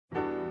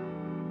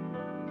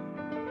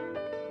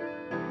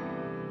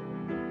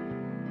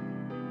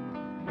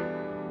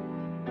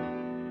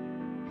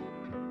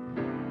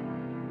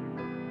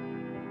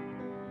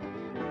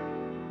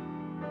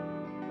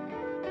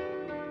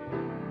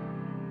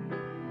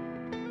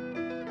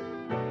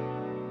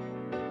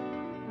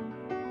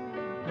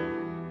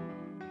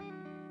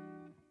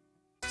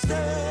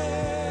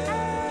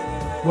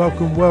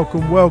Welcome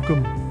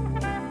to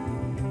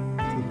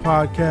the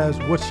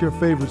podcast, What's Your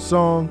Favorite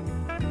Song?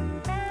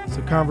 It's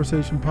a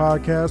conversation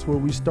podcast where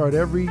we start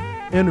every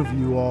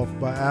interview off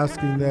by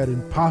asking that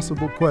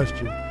impossible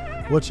question,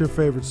 what's your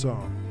favorite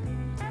song?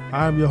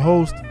 I'm your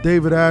host,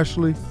 David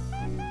Ashley,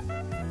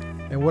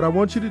 and what I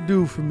want you to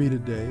do for me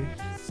today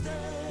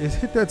is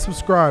hit that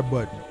subscribe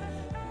button.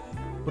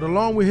 But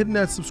along with hitting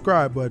that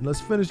subscribe button,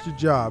 let's finish the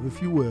job,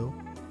 if you will,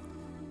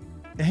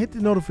 and hit the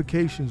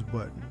notifications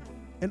button.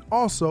 And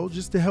also,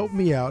 just to help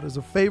me out, as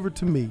a favor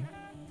to me,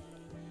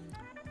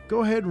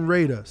 go ahead and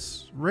rate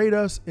us. Rate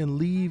us and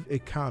leave a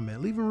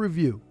comment. Leave a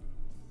review.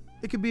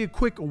 It could be a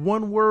quick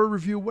one-word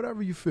review,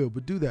 whatever you feel,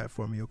 but do that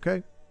for me,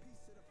 okay?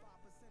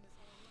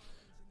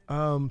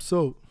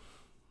 So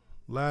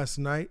last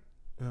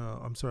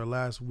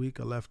week,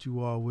 I left you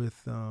all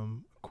with a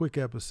quick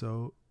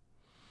episode,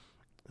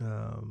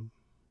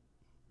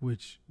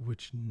 which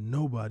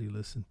nobody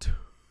listened to.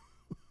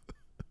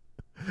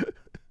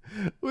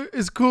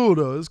 It's cool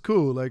though. It's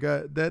cool. Like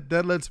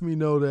that lets me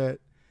know that,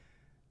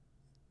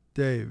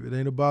 Dave, it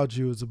ain't about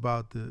you. It's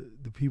about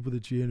the people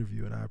that you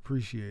interview, and I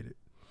appreciate it.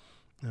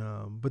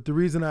 But the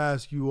reason I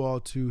ask you all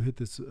to hit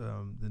this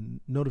the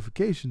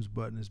notifications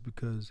button is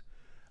because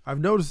I've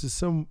noticed that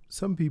some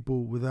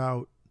people,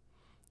 without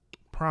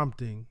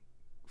prompting,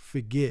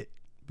 forget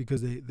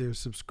because they're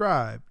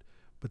subscribed,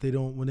 but they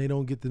don't. When they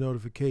don't get the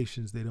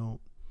notifications, they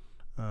don't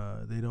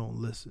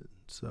listen.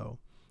 So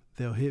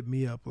they'll hit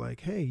me up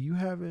like, hey, you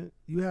haven't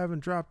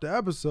dropped the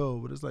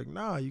episode, but it's like,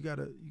 nah, you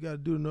gotta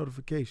do the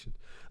notifications.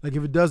 Like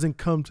if it doesn't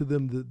come to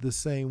them the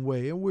same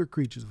way, and we're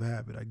creatures of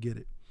habit, I get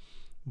it,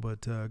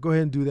 but go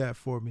ahead and do that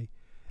for me.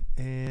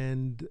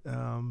 And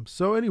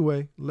so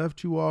anyway,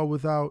 left you all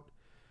without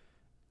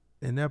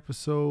an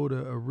episode,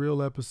 a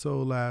real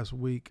episode last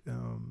week.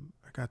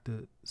 I got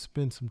to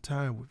spend some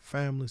time with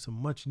family, some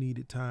much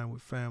needed time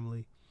with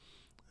family.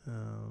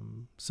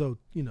 So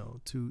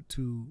to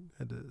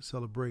had to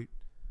celebrate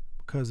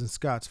cousin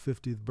Scott's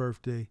 50th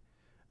birthday,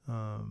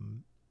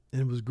 and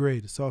it was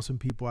great. I saw some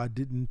people I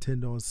didn't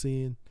intend on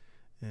seeing,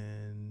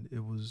 and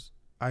it was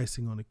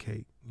icing on the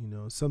cake.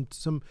 Some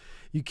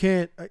you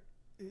can't, like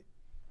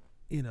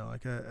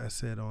I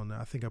said on,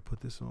 I think I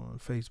put this on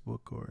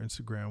Facebook or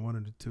Instagram, one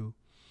of the two,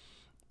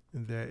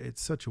 and that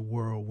it's such a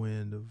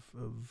whirlwind of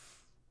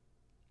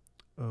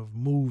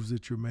moves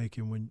that you're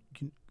making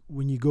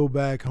when you go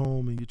back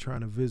home and you're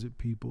trying to visit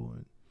people,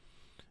 and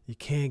you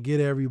can't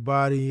get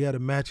everybody. You got to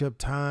match up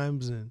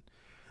times, and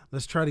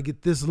let's try to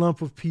get this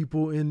lump of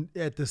people in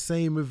at the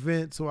same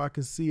event so I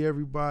can see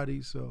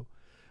everybody. So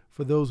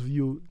for those of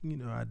you,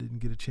 I didn't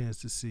get a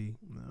chance to see,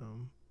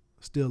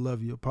 still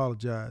love you,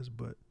 apologize,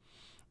 but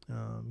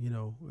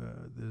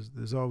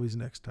there's always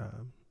next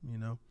time,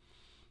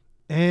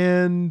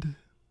 And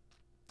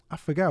I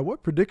forgot,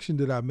 what prediction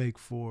did I make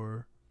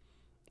for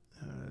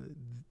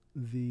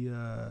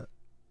the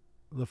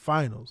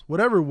finals?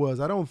 Whatever it was,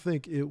 I don't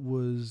think it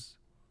was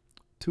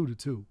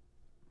 2-2.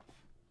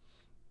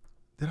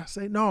 Did I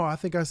say? No, I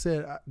think I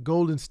said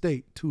Golden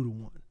State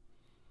 2-1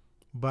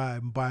 by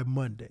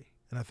Monday.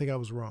 And I think I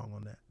was wrong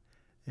on that.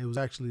 It was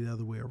actually the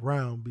other way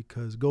around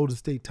because Golden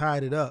State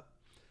tied it up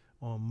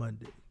on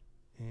Monday.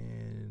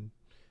 And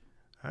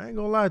I ain't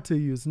gonna lie to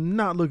you, it's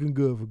not looking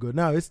good for good.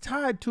 Now, it's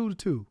tied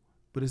 2-2,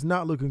 but it's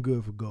not looking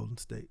good for Golden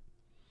State.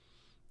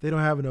 They don't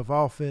have enough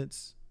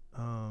offense.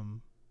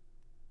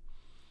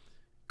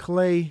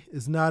 Clay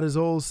is not his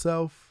old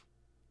self.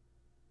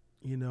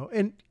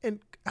 And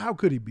how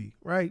could he be,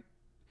 right?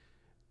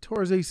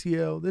 Tore his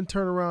ACL, then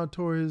turn around,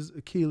 tore his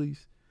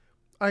Achilles.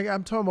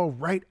 I'm talking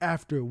about right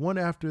after, one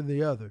after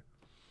the other.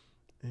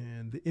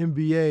 And the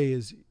NBA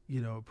is,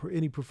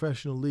 any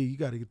professional league, you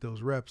got to get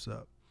those reps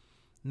up.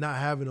 Not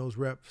having those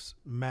reps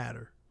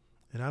matter.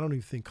 And I don't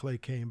even think Clay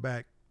came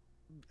back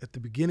at the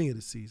beginning of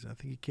the season. I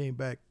think he came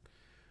back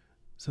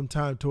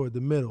sometime toward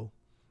the middle.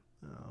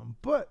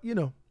 But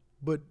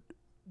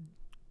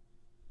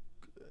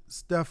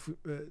Steph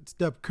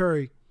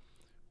Curry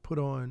put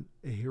on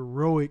a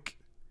heroic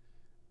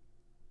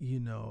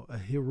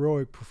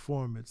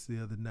performance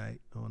the other night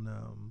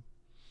on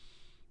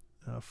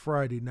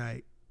Friday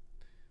night.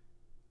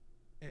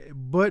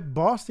 But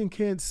Boston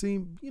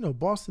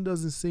Boston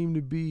doesn't seem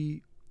to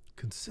be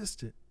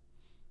consistent.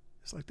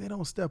 It's like they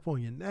don't step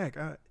on your neck.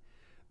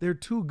 They're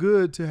too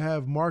good to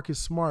have Marcus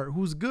Smart,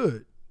 who's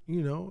good.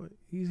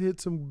 He's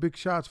hit some big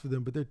shots for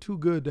them, but they're too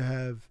good to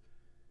have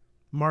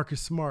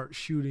Marcus Smart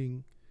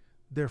shooting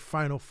their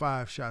final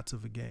 5 shots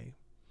of a game,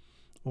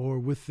 or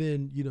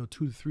within 2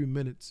 to 3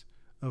 minutes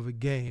of a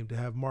game, to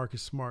have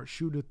Marcus Smart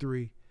shoot a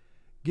 3,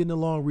 getting a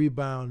long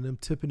rebound, and them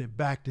tipping it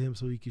back to him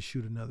so he can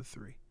shoot another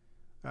 3.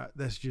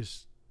 That's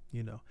just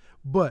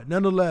But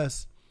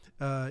nonetheless,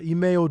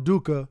 Ime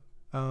Udoka,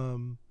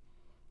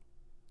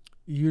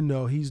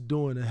 he's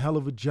doing a hell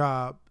of a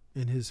job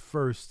in his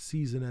first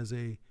season as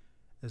a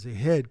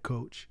head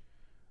coach,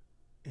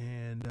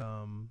 and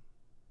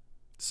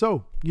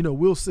so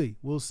we'll see.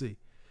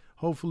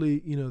 Hopefully,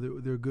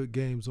 there are good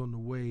games on the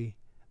way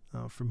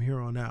from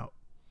here on out.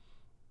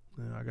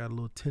 I got a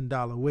little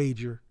 $10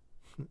 wager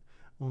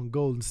on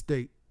Golden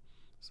State.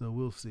 So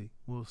we'll see.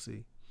 We'll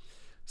see.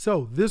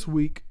 So this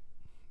week,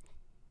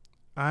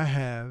 I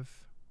have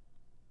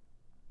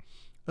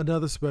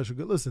another special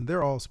guest. Listen,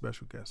 they're all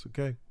special guests,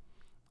 okay?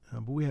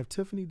 But we have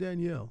Tiffany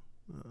Danielle.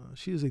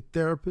 She is a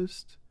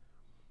therapist.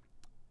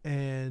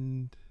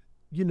 And,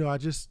 I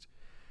just,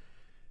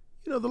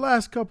 the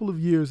last couple of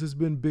years has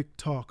been big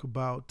talk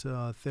about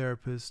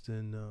therapists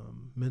and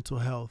mental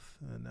health.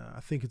 And I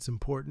think it's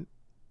important.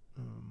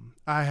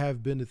 I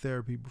have been to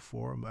therapy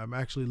before. I'm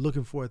actually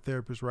looking for a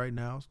therapist right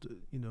now,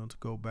 to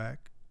go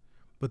back.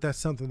 But that's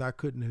something I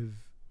couldn't have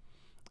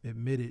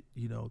admitted,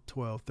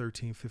 12,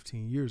 13,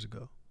 15 years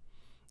ago.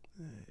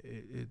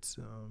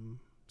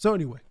 So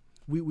anyway,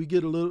 we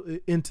get a little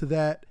into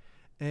that,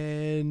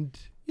 and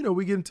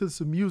we get into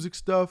some music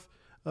stuff.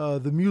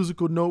 The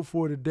musical note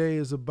for today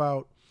is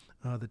about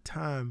the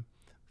time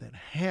that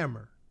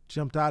Hammer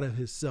jumped out of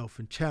himself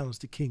and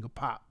challenged the king of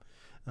pop.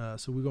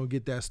 So we're gonna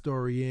get that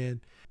story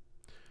in,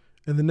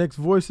 and the next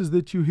voices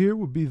that you hear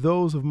will be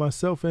those of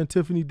myself and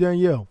Tiffany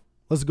Danielle.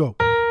 Let's go.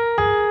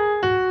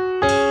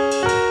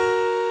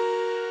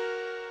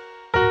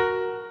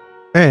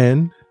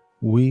 And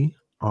we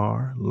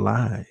are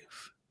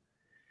live.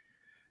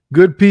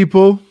 Good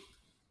people,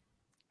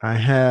 I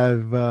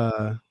have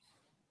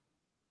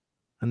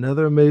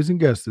another amazing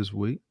guest this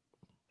week,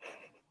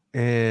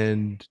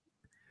 and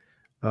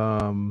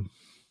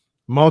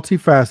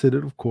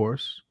multifaceted, of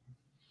course.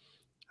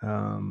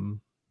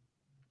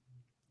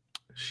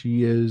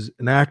 She is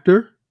an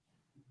actor.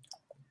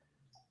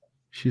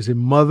 She's a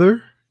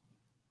mother.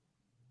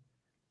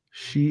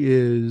 She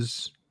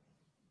is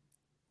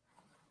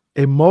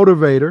a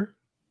motivator,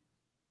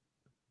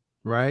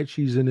 right?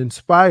 She's an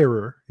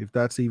inspirer, if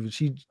that's even,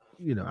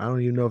 I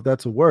don't even know if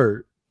that's a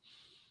word.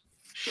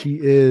 She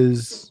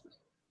is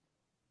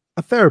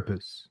a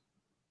therapist,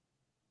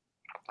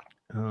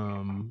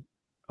 among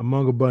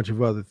a bunch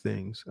of other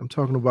things. I'm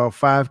talking about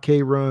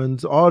 5K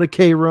runs, all the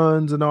K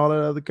runs and all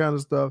that other kind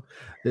of stuff.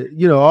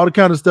 All the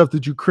kind of stuff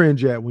that you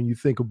cringe at when you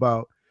think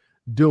about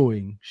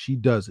doing. She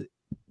does it.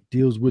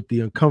 Deals with the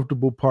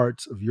uncomfortable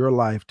parts of your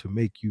life to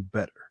make you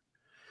better.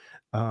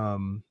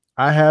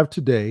 I have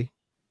today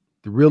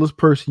the realest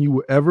person you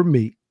will ever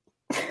meet,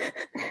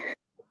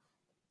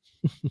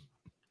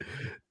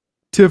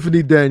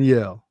 Tiffany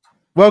Danielle.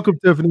 Welcome,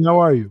 Tiffany. How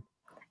are you?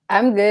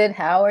 I'm good.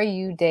 How are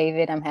you,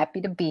 David? I'm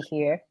happy to be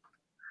here.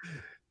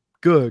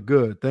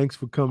 Good. Thanks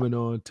for coming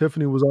on.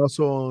 Tiffany was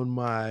also on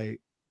my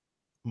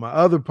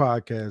other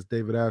podcast,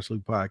 David Ashley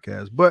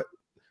podcast, but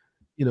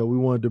we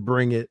wanted to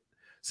bring it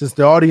since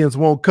the audience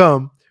won't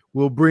come.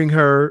 We'll bring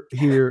her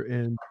here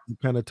and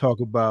kind of talk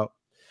about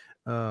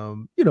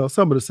some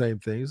of the same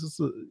things. It's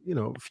a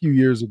few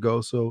years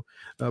ago, so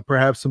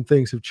perhaps some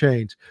things have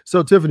changed.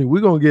 So Tiffany,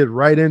 we're gonna get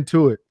right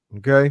into it.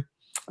 Okay.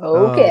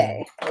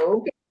 Okay.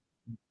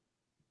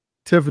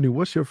 Tiffany,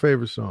 what's your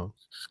favorite song?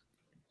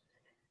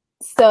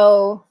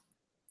 So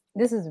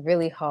this is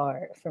really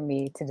hard for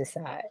me to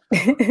decide.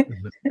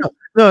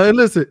 No, and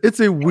listen, it's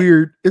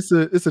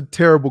a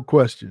terrible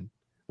question.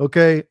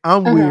 Okay,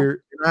 I'm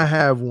weird and I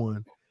have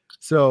one.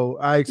 So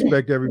I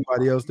expect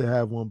everybody else to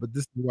have one, but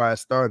this is why I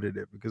started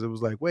it, because it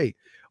was like, wait,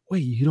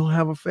 you don't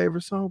have a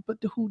favorite song? But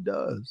who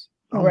does?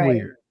 I'm Right.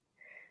 weird.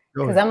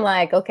 Because I'm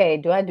like, okay,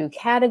 do I do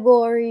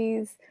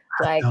categories?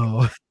 Like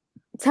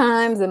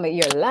times in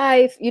your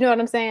life? You know what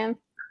I'm saying?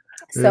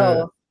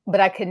 So, but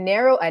I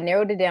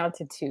narrowed it down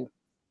to two.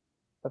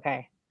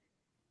 Okay.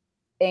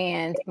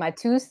 And my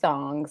two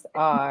songs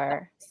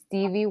are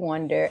Stevie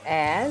Wonder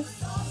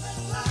as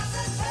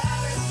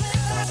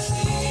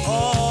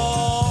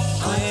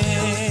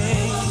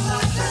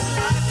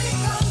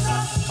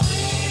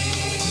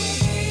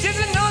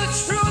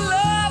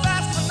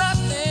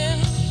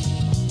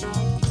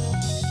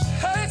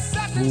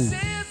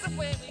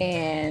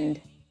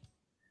and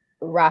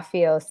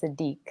Raphael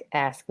Sadiq,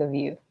 Ask of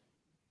You.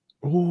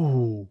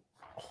 Ooh.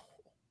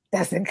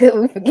 That's a good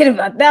one. Forget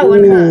about that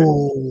one,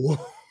 huh?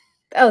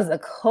 That was a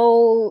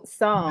cold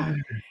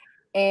song.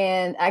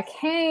 And I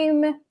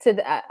came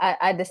to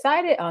I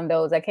decided on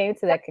those. I came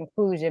to that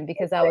conclusion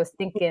because I was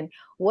thinking,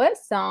 what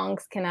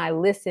songs can I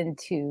listen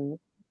to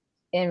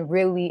and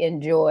really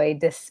enjoy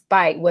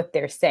despite what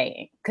they're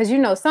saying? Because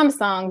some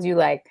songs you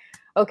like,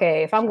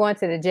 okay, if I'm going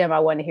to the gym, I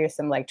want to hear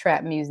some like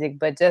trap music,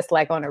 but just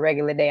like on a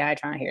regular day, I ain't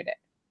trying to hear that.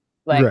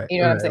 Like, right,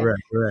 you know what I'm saying?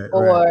 Right.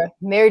 Or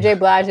Mary J.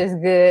 Blige is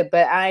good,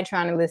 but I ain't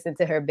trying to listen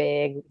to her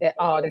beg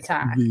all the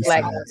time.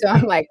 Like, so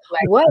I'm like,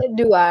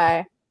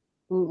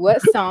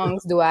 what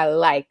songs do I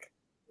like?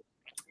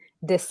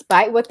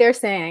 Despite what they're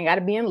saying, I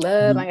gotta be in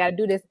love, I gotta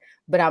do this,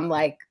 but I'm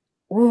like,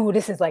 ooh,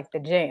 this is like the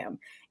jam.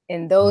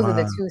 And those are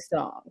the two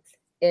songs.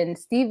 And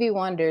Stevie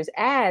Wonder's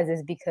As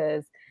is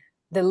because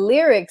the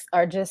lyrics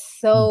are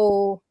just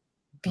so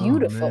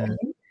beautiful.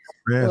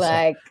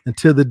 Like,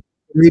 until the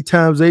 8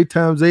 times 8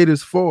 times 8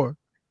 is 4.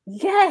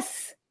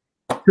 Yes.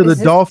 Till the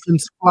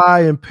dolphins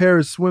fly and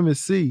Paris swim at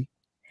sea.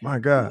 My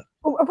God.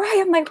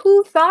 Right. I'm like,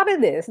 who thought of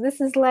this? This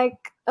is like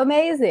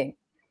amazing.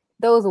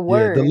 Those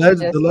words. The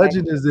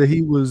legend is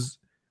that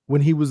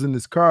when he was in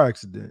this car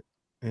accident,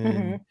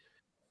 and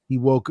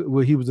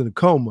he was in a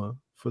coma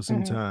for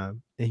some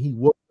time, and he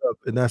woke up,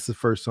 and that's the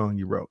first song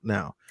he wrote.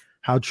 Now,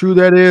 how true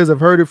that is, I've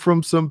heard it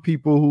from some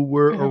people who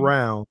were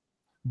around,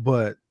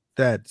 but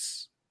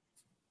that's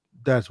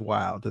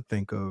wild to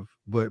think of.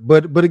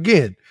 But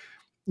again,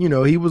 you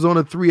know, he was on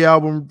a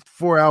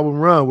 4 album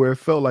run where it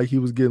felt like he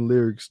was getting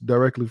lyrics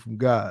directly from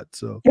God.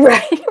 So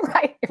right.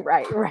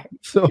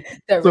 So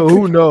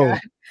who knows? God.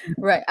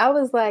 Right. I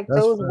was like,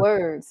 those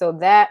words. So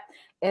that,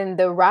 and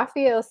the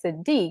Raphael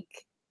Sadiq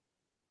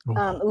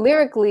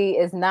lyrically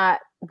is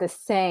not the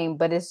same,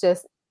 but it's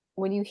just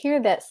when you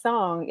hear that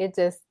song, it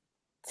just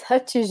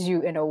touches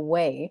you in a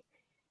way.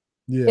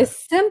 Yeah.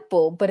 It's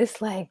simple, but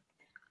it's like,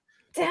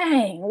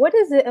 dang, what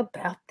is it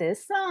about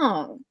this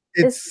song?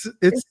 It's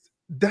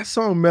that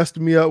song messed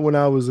me up when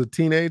I was a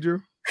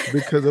teenager,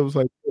 because I was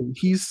like,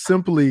 he's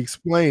simply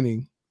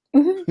explaining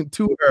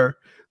to her,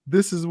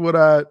 this is what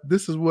I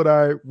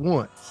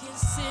want.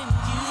 Kissing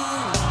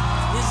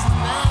you is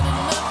not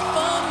enough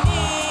for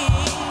me.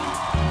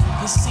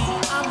 You see,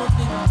 I'm a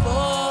big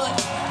boy,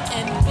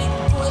 and big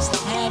boys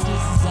have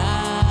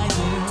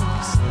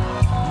desires.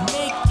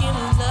 Making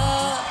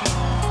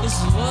love is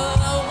what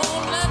I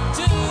wanna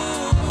do,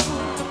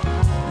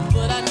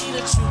 but I need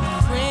a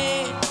true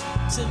friend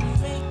to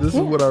make. This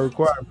is what I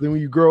require. Then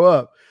when you grow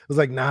up, it's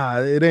like,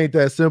 nah, it ain't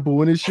that simple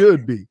when it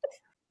should be.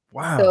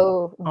 Wow.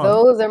 So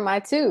those are my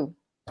two.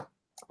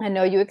 I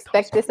know you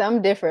expected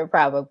something different,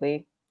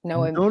 probably.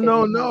 No.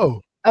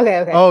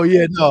 Okay. Oh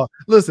yeah, no.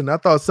 Listen, I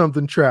thought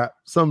something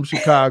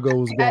Chicago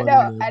was going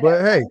on.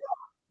 But hey.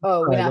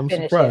 Oh, we're not I'm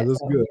finished surprised. yet.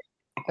 That's good.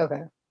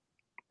 Okay.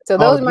 So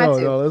those are my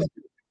two. No, that's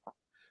good.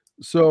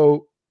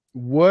 So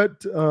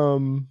what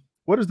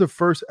is the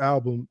first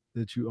album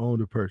that you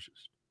owned or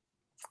purchased?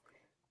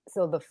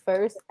 So the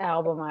first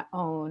album I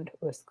owned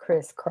was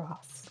Criss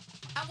Cross.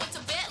 I went to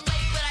bed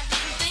late, but I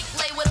didn't think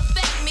late would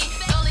affect me.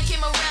 Early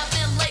came around,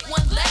 then late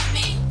one let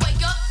me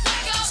wake up,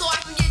 so I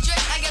can get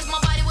dressed. I guess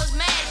my body was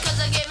mad because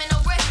I gave me no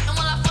rest. And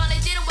when I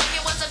finally didn't wake, it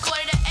was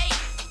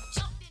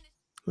 7:45.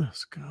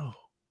 Let's go.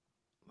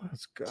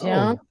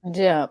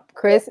 Jump.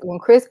 When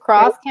Criss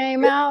Cross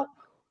came out,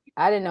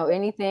 I didn't know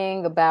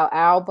anything about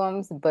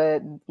albums,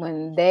 but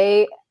when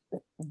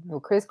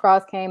Criss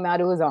Cross came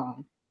out, it was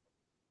on.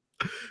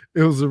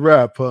 It was a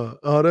wrap, huh?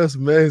 Oh, that's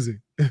amazing.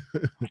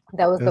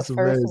 That was the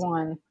first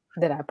one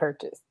that I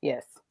purchased.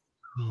 Yes.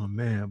 Oh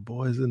man,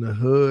 Boys in the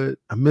Hood.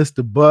 I missed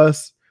the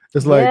bus.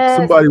 It's like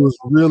somebody was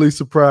really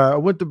surprised. I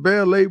went to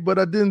bed late, but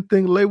I didn't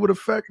think late would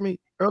affect me.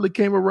 Early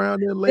came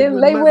around and late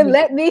wouldn't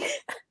let me.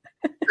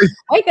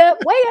 Wake up,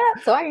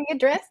 so I can get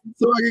dressed.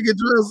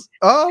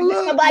 Oh,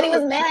 look, somebody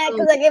was mad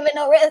because I gave it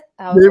no rest.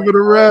 Give it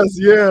a rest.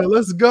 Yeah,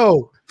 let's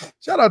go.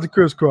 Shout out to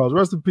Criss Cross.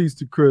 Rest in peace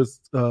to Chris.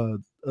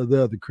 The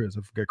other Chris,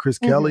 I forgot, Chris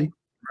Kelly.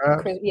 Right?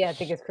 I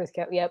think it's Chris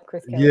Kelly. Yep,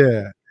 Chris Kelly.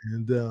 Yeah,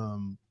 and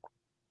that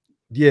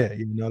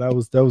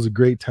was a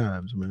great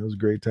times, man. It was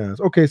great times.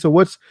 Okay, so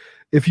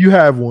if you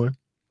have one,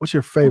 what's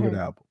your favorite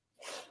album?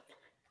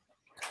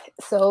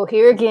 So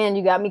here again,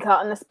 you got me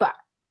caught in the spot.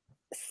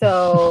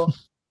 So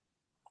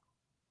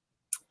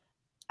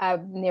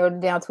I've narrowed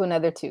it down to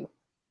another two.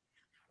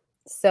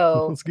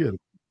 So that's good.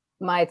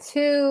 My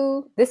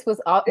two. This was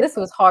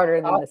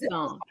harder than the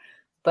song.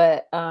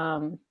 But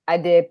I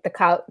did the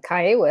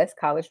Kanye West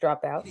College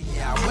Dropout.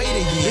 Yeah, I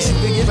waited years.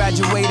 This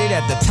graduated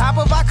at the top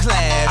of our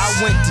class.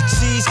 I went to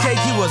Cheesecake,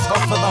 he was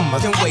off for the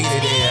month and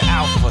waited there.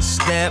 Alpha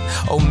step,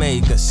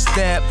 Omega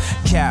step,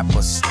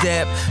 Kappa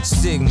step,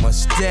 Sigma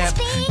step,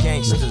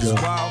 Gangsters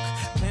walk.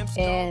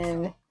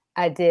 And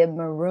I did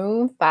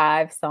Maroon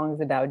 5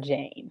 Songs About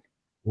Jane.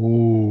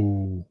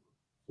 Ooh.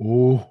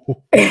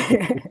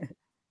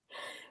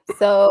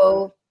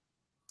 So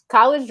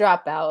College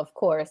Dropout, of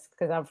course,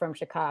 because I'm from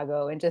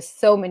Chicago, and just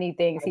so many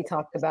things he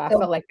talked about. I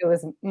felt like it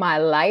was my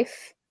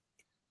life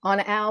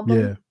on an album.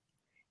 Yeah.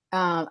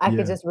 I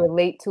could just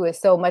relate to it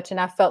so much, and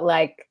I felt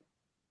like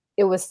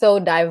it was so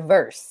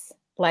diverse,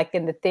 like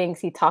in the things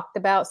he talked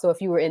about. So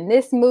if you were in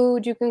this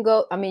mood, you can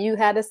go. I mean, you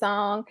had a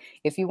song.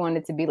 If you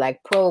wanted to be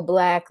like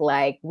pro-Black,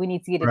 like we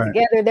need to get it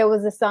together, there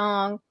was a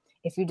song.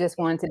 If you just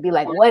wanted to be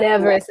like,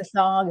 whatever, it's a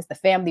song, it's the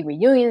family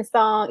reunion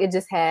song. It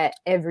just had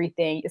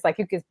everything. It's like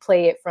you could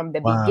play it from the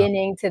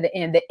beginning to the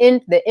end. The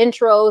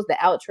intros, the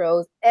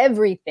outros,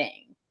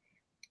 everything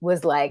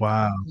was like,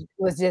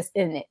 was just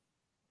in it.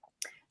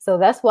 So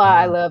that's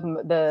why I love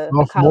the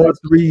Sophomore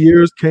 3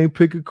 years, can't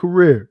pick a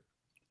career.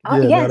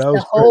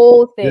 The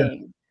whole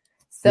thing. Yeah.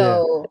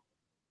 So,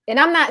 and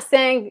I'm not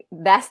saying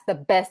that's the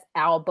best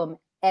album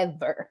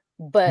ever.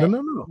 But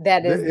no.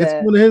 That is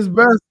one of his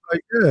best.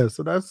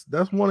 So that's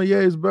one of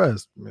Ye's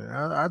best. Man,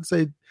 I'd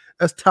say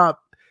that's top.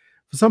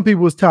 For some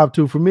people, it's top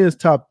 2. For me, it's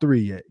top 3.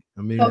 Ye.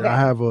 I mean, I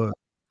have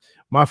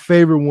my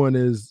favorite one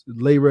is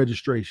Late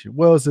Registration.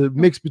 Well, it's a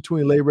mix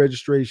between Late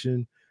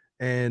Registration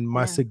and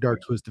My Sick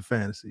Dark Twisted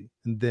Fantasy,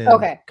 and then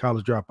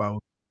College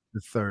Dropout,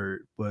 the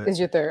third. But is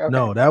your third? Okay.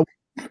 No, that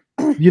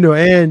I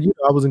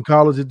was in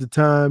college at the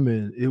time,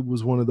 and it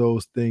was one of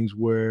those things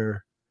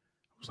where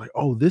I was like,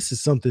 oh, this is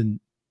something.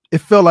 It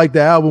felt like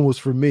the album was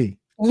for me.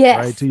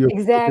 Yes, right? To your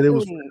exactly.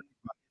 It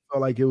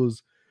felt like it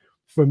was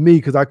for me,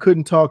 because I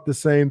couldn't talk the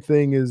same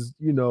thing as,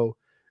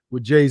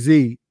 with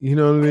Jay-Z, you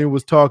know what I mean,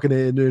 was talking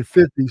in the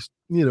 50s,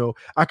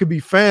 I could be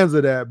fans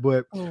of that,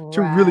 but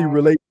to really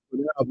relate to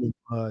the album,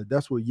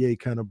 that's what Ye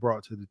kind of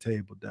brought to the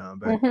table down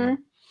back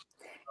then.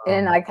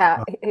 And like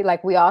how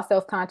like we all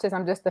self-conscious.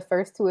 I'm just the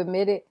first to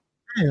admit it.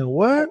 Man,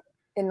 what?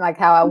 And like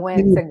how I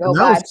went to go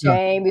buy a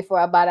chain before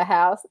I bought a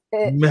house.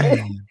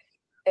 Man.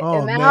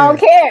 And man, I don't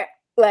care.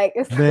 Like,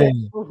 it's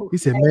man, he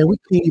said, man, we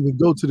can't even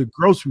go to the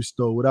grocery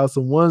store without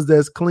some ones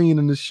that's clean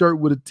and a shirt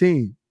with a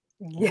team.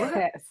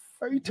 Yes.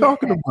 What are you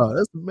talking about?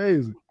 That's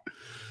amazing.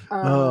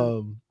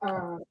 And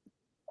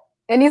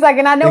he's like,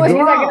 and I know it's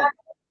wrong.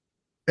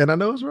 And I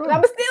know it's wrong. But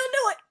I'm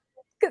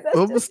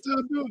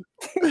still do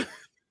it.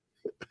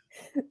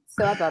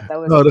 So I thought that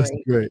was great. That's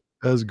great.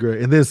 That's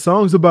great. And then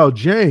songs about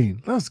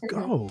Jane. Let's go.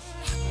 Look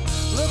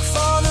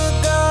for the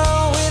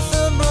girl with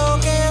the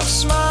broken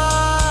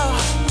smile.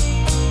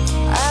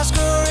 Ask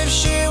her if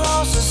she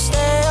wants to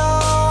stay a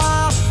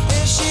while.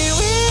 If she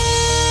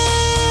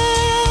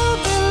will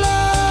be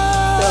loved.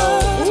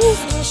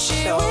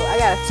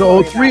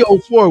 So 03,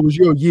 04 was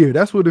your year.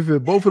 That's what it is.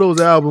 Both of those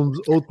albums,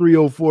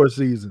 03, 04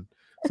 season.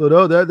 So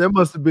that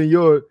must have been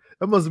your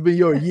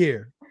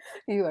year.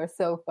 You are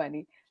so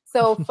funny.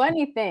 So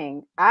funny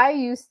thing,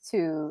 it's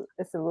a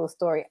little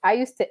story. I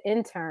used to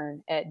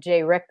intern at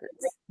J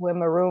Records when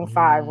Maroon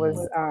 5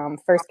 was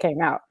first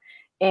came out.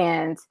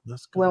 And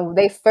when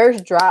they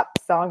first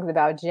dropped songs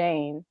about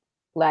Jane,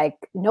 like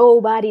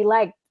nobody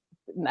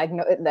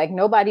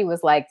nobody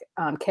was like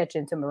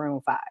catching to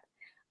Maroon 5.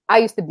 I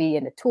used to be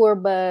in the tour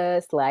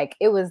bus, like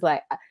it was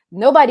like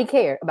nobody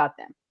cared about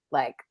them.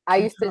 Like I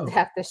used to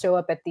have to show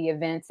up at the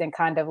events and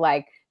kind of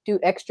like do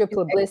extra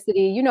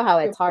publicity. You know how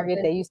at Target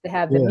they used to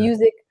have the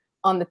music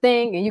on the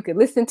thing and you could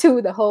listen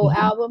to the whole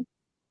album.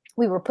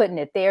 We were putting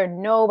it there.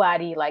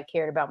 Nobody like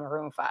cared about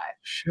Maroon 5.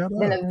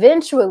 Then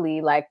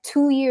eventually, like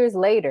 2 years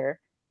later,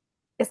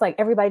 it's like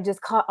everybody just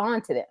caught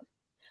on to them.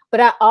 But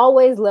I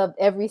always loved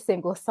every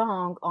single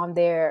song on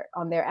their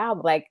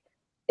album. Like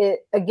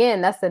it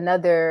again, that's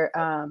another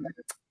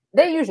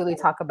they usually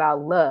talk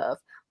about love,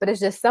 but it's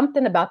just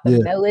something about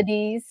the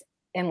melodies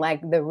and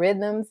like the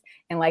rhythms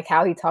and like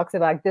how he talks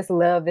about like, this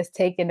love is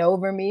taking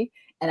over me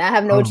and I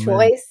have no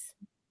choice.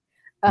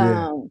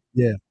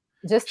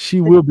 Just She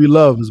Will Be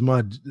Loved is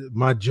my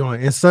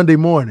joint. And Sunday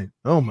Morning.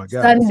 Oh my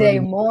God. Sunday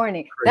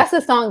Morning. That's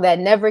a song that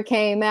never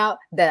came out.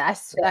 That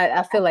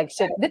I feel like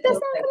did that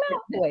song come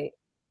out? Wait,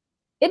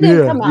 it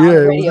didn't come out on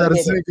the radio. Was that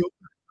a single?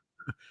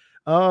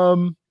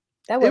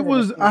 It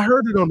was. I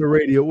heard it on the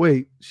radio.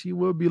 Wait, She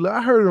Will Be Loved.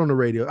 I heard it on the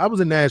radio. I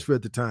was in Nashville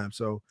at the time,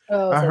 so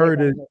I heard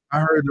it. I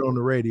heard it on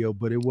the radio,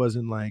 but it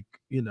wasn't like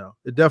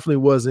it definitely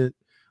wasn't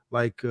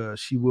like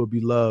She Will Be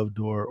Loved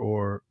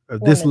or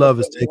This Love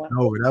Is Taking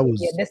Over. That was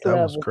that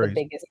was crazy.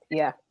 The biggest,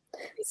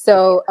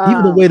 so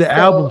even the way the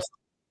album's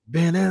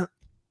been out,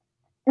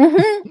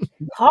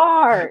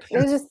 hard.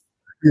 It's just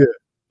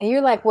and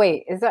you're like,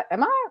 wait, this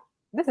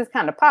is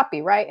kind of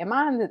poppy, right? Am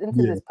I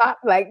into this pop?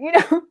 Like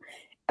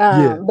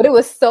but it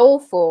was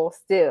soulful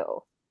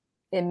still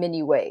in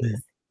many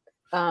ways.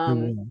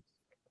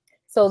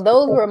 So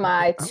those were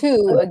my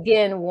two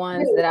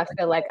ones that I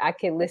feel like I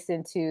could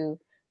listen to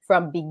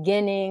from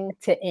beginning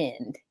to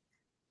end.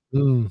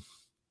 And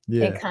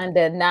kind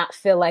of not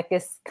feel like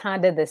it's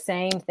kind of the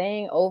same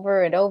thing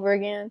over and over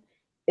again.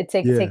 It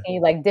taking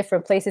you like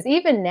different places.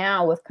 Even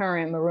now with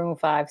current Maroon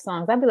 5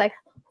 songs, I'd be like,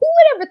 who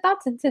would ever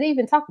thought to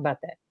even talk about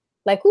that?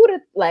 Like who would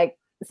like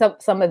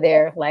some of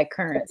their like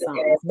current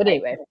songs. But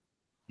anyway,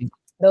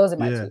 those are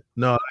my two.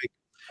 No,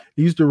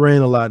 it used to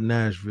rain a lot in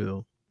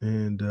Nashville.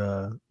 And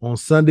on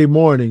Sunday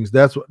mornings,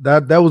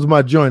 that was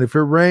my joint. If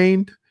it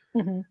rained,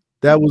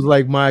 that was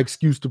like my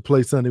excuse to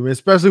play Sunday,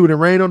 especially when it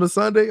rained on a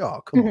Sunday.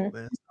 Oh, come on,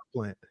 man. Stop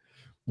playing.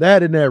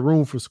 That in that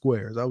Room for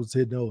Squares. I was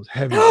hitting those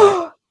heavy.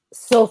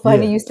 So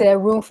funny you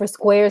said Room for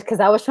Squares because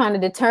I was trying to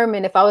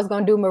determine if I was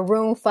going to do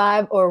Maroon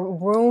 5 or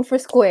Room for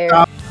Squares.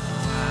 Your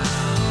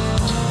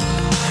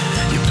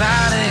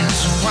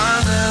body's a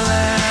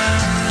wonderland.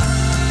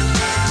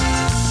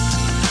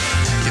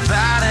 Your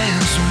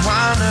body's a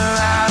wonder.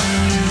 I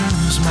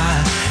use my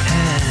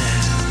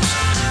hands.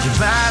 Your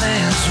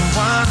body's a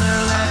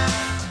wonderland.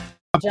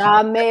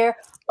 John Mayer.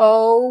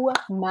 Oh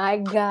my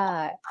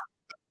God.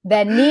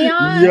 That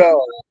neon.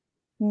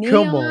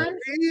 Come on.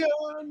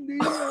 Neon.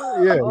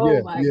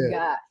 Oh my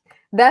God.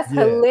 That's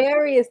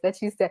hilarious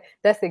that you said.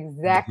 That's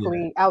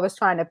exactly I was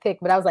trying to pick,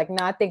 but I was like,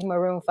 no, I think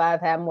Maroon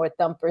 5 had more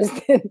thumpers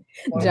than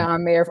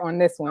John Mayer on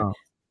this one.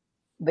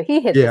 But he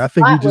hit I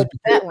think he just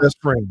became best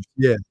friends.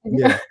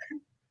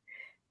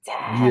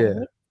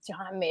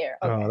 John Mayer.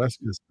 Okay. Oh, that's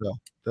good stuff.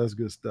 That's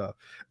good stuff.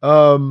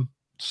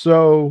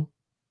 So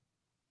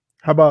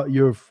how about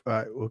your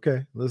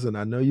okay, listen,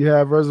 I know you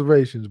have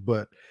reservations,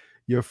 but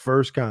your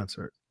first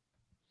concert.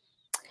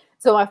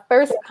 So my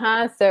first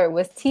concert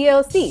was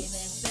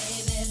TLC.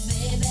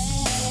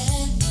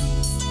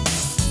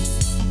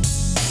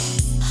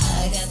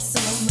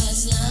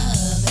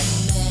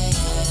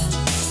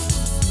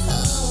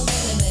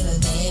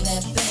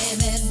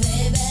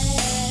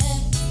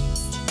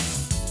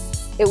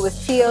 It was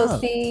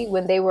TLC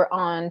when they were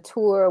on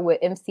tour with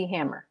MC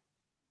Hammer.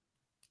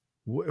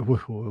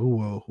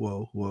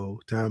 Whoa.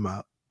 Time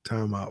out.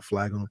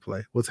 Flag on the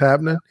play. What's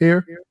happening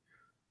here?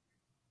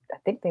 I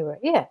think they were,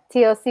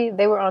 TLC.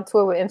 They were on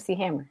tour with MC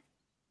Hammer.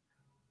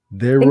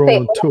 They were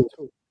on tour.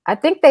 I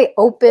think they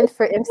opened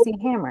for MC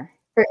Hammer.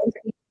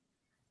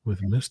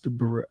 With Mr.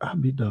 Barrett. I'll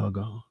be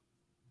doggone.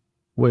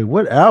 Wait,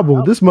 what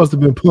album? This must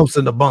have been Pumps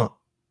in the Bump.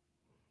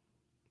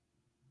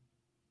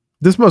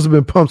 This must have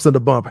been Pumps in the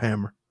Bump,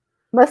 Hammer.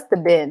 Must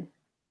have been.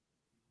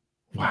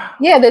 Wow.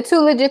 Yeah, the Too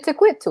Legit to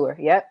Quit tour.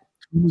 Yep.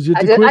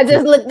 I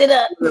just looked it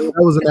up. That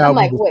was an album.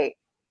 I'm like, wait,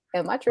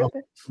 am I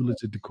tripping? Too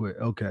Legit to Quit.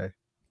 Okay.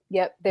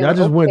 Yep. I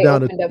just went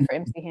down opened up for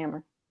MC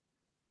Hammer.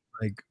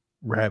 Like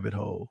rabbit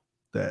hole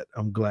that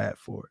I'm glad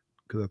for it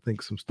because I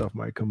think some stuff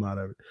might come out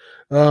of it.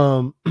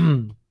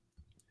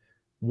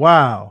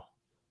 Wow.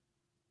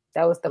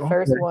 That was the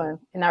first one.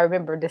 And I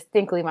remember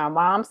distinctly my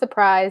mom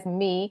surprised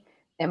me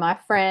and my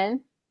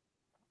friend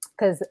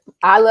because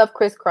I love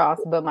Criss Cross,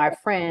 but my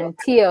friend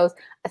TLC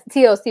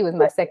was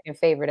my second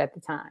favorite at the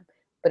time.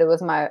 But it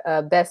was my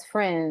best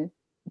friend.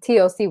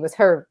 TLC was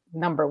her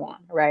number one,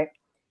 right?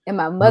 And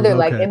my mother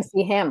liked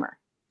MC Hammer.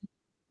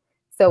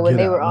 So when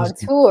they were on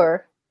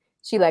tour,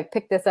 she like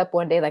picked us up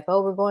one day, like,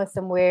 oh, we're going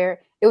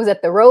somewhere. It was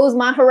at the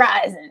Rosemont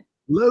Horizon.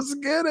 Let's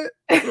get it.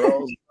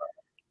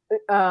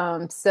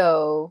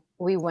 So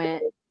we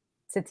went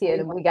to TLC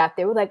and we got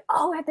there. We're like,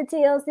 oh, at the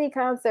TLC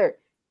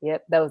concert.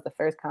 Yep, that was the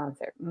first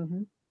concert.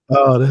 Mm-hmm.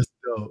 Oh,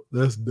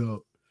 that's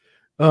dope.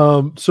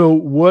 So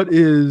what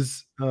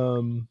is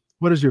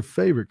your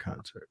favorite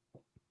concert?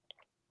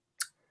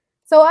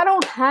 So I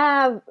don't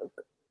have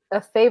a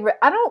favorite.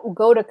 I don't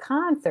go to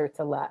concerts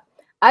a lot.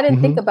 I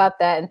didn't think about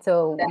that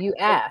until you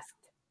asked.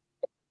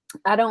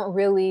 I don't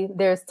really,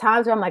 there's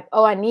times where I'm like,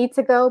 oh, I need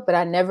to go, but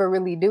I never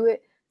really do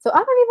it. So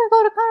I don't even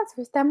go to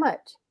concerts that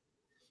much.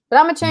 But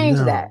I'm gonna change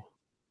that.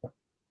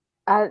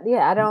 I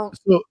don't.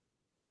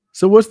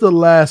 So what's the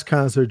last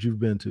concert you've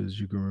been to, as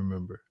you can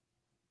remember?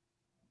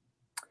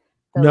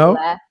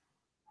 The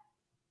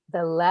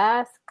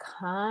last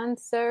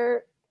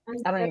concert,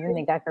 I don't even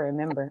think I can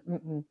remember.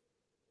 Mm-mm.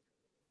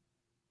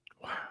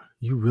 Wow,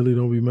 you really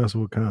don't be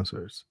messing with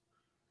concerts.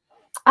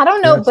 I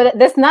don't know, but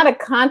that's not a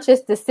conscious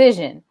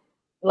decision.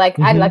 Like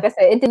I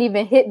said, it didn't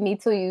even hit me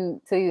till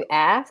you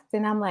asked,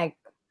 and I'm like,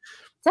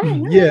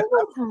 dang, I don't go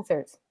to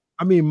concerts.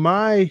 I mean,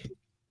 I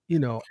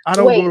don't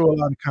go to a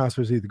lot of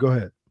concerts either. Go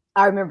ahead.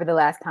 I remember the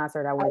last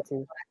concert I went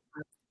to.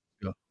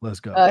 Let's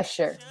go.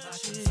 Usher.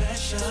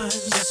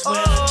 Just when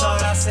I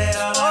thought I said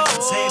all I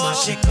can say, my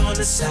chick on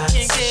the side.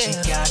 She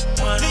got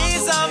one.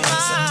 These are my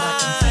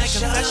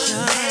confessions.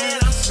 Man,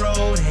 I'm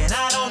thrown and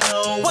I don't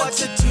know what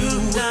to do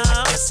now.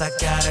 I guess I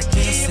gotta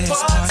give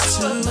part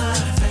two.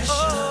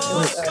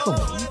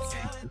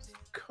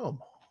 Come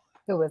on.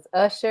 It was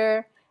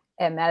Usher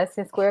at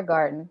Madison Square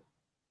Garden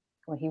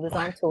when he was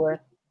on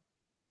tour.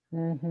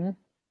 Mm-hmm.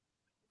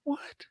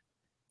 What?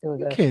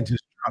 You can't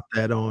just drop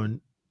that on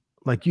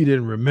like you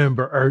didn't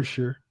remember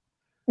Usher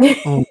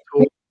on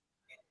tour.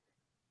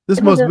 This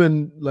must have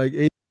been like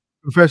a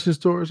Confessions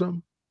tour or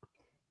something.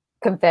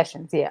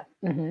 Confessions, yeah.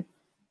 Mm-hmm.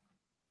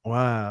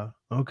 Wow.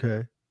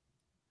 Okay.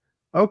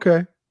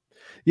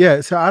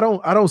 Yeah. So I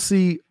don't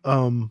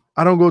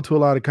go to a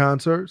lot of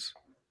concerts,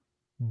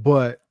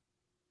 but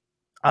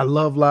I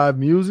love live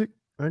music,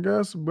 I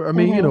guess. But I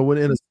mean, when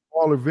in a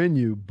smaller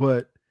venue,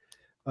 but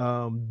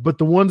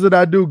the ones that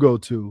I do go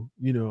to,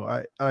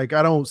 I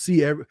don't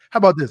see how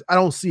about this? I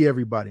don't see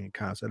everybody in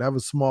concert. I have a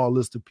small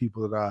list of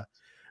people that I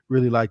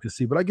really like to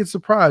see, but I get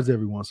surprised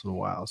every once in a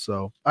while.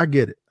 So I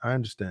get it. I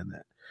understand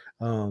that.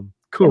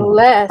 Cool.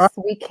 Unless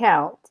we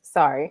count.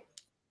 Sorry.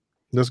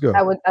 Let's go.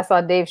 I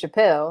saw Dave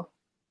Chappelle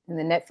in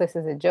the Netflix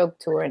is a Joke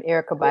tour and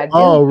Erykah Badu.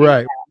 Oh,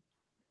 right.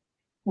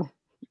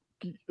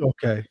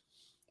 Okay.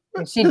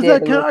 And she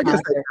did. I guess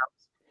that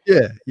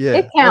counts. Yeah.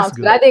 It counts,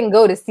 but I didn't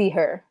go to see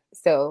her.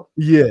 So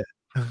yeah.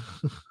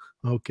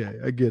 Okay,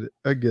 I get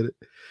it.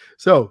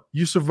 So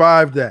you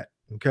survived that.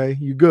 Okay,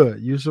 you good.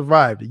 You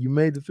survived it. You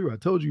made it through. I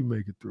told you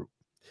make it through.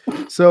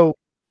 So,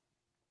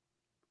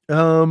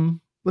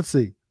 let's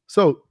see.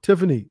 So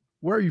Tiffany,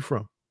 where are you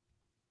from?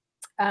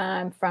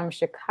 I'm from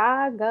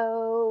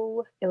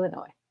Chicago,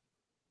 Illinois.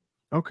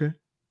 Okay.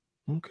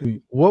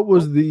 What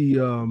was the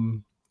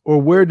or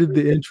where did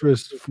the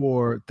interest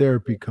for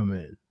therapy come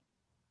in?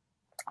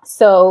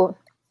 So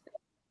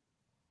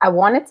I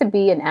wanted to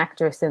be an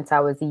actor since I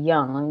was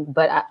young,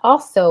 but I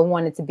also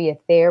wanted to be a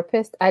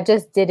therapist. I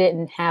just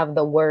didn't have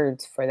the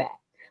words for that.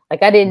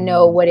 Like I didn't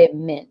know what it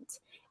meant.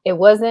 It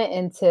wasn't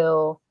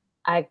until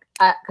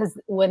because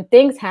when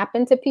things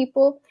happen to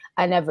people,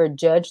 I never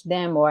judged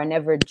them or I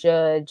never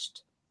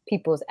judged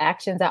people's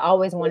actions. I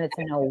always wanted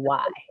to know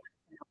why.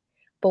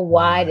 But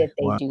why did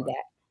they do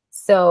that?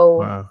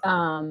 So,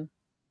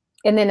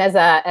 and then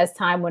as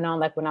time went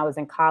on, like when I was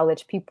in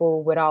college,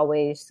 people would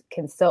always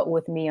consult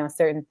with me on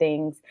certain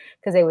things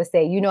because they would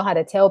say, you know how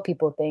to tell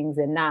people things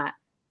and not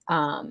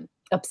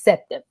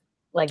upset them.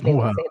 Like they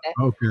would Wow. say that.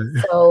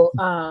 Okay. So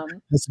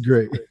That's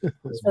great.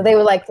 so they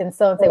would like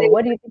consult and say, well,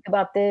 what do you think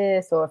about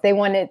this? Or if they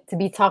wanted to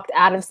be talked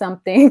out of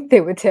something,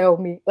 they would tell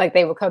me, like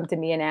they would come to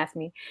me and ask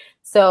me.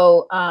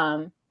 So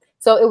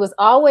so it was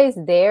always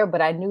there,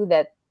 but I knew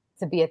that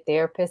to be a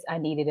therapist, I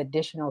needed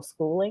additional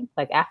schooling,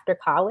 like after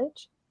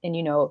college. And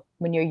you know,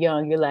 when you're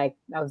young, you're like,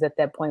 I was at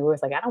that point where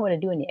it's like, I don't want to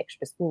do any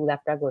extra school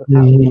after I go to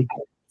college. Mhm.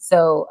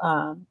 So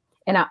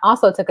and I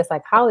also took a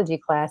psychology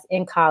class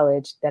in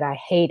college that I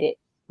hated.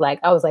 Like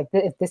I was like,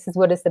 if this is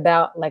what it's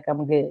about, like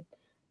I'm good.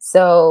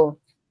 So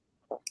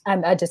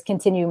I just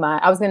continued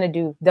I was going to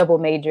do double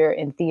major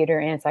in theater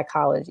and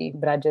psychology,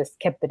 but I just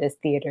kept it as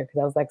theater because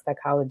I was like,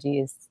 psychology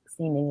is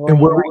seeming And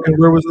lame.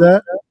 where was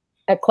that?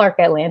 At Clark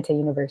Atlanta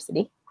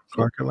University.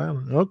 Clark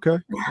Atlanta. Okay.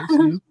 I see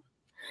you.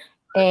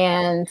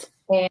 And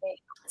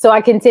so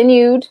I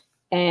continued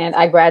and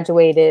I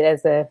graduated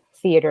as a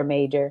theater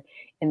major.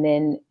 And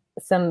then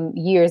some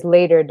years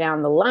later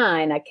down the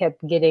line, I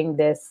kept having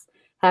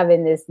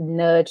this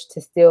nudge to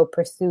still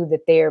pursue the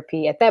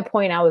therapy. At that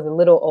point, I was a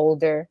little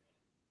older.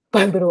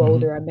 By a little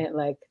older, I meant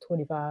like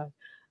 25.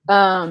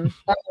 I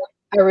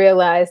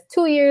realized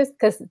 2 years,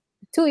 because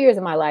 2 years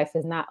of my life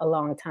is not a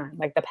long time.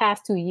 Like the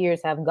past 2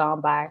 years have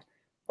gone by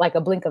like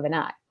a blink of an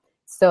eye.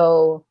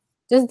 So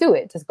just do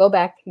it. Just go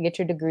back, get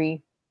your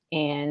degree,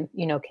 and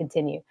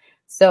continue.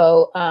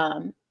 So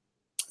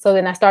so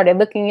then I started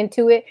looking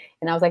into it,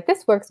 and I was like,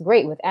 this works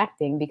great with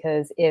acting,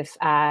 because if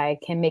I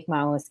can make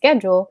my own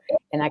schedule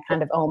and I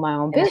kind of own my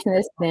own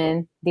business,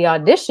 then the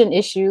audition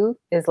issue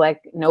is like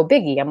no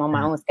biggie. I'm on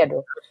my own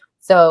schedule.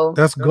 So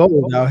that's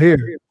gold out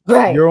here.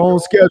 Right. Your own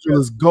schedule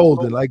is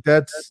golden. Like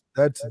that's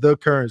the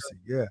currency.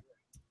 Yeah.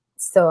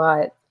 So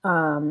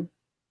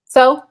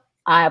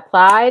I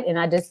applied and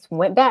I just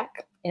went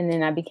back, and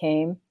then I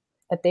became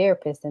a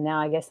therapist, and now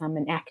I guess I'm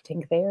an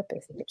acting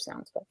therapist, which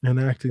sounds fun. And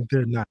acting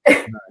there, nice.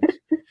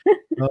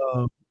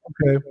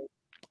 Okay.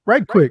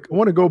 Right quick, I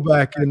want to go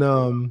back and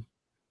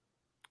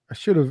I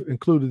should have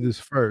included this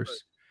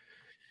first.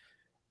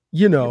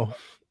 You know,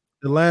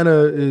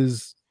 Atlanta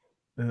is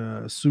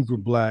super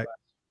Black,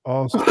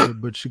 also,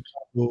 but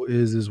Chicago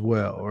is as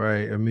well,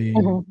 right? I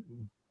mean,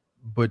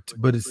 but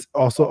it's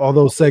also,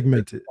 although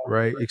segmented,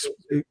 right?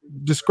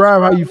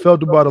 Describe how you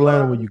felt about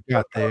Atlanta when you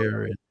got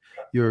there, and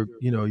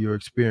your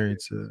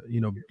experience,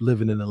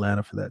 living in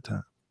Atlanta for that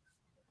time.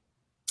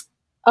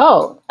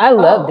 Oh, I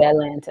loved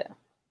Atlanta.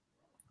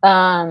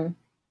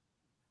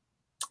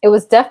 It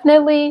was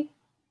definitely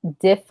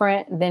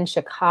different than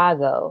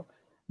Chicago,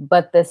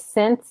 but the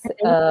sense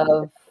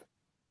of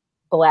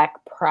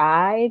Black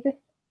pride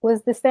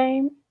was the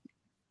same.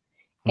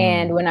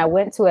 And when I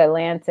went to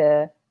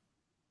Atlanta,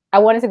 I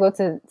wanted to go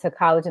to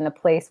college in a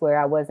place where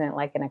I wasn't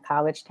like in a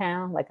college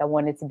town. Like I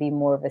wanted to be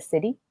more of a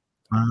city.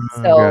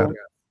 So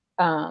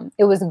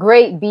it was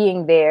great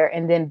being there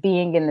and then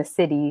being in the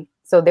city.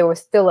 So there was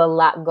still a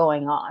lot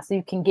going on. So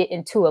you can get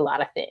into a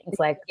lot of things.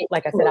 Like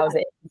I said, I was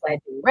at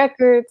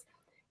records.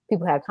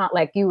 People had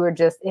like you were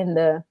just in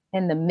the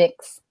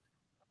mix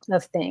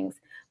of things.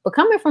 But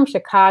coming from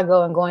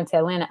Chicago and going to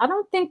Atlanta, I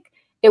don't think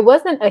it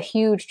wasn't a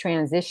huge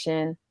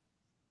transition,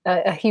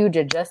 a huge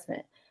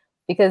adjustment,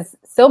 because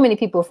so many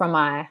people from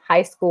my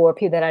high school or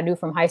people that I knew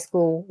from high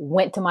school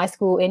went to my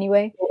school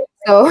anyway.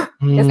 So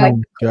it's like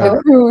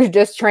the crews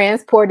just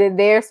transported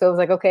there. So it was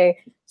like, okay,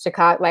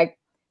 Chicago, like,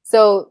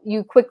 so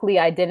you quickly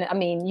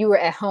you were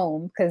at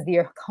home because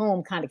your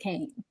home kind of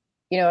came.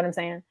 You know what I'm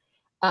saying?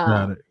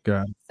 Got it.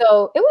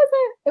 So it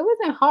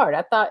wasn't hard.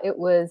 I thought it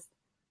was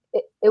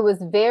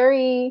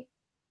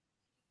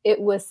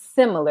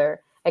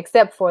similar,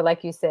 except for,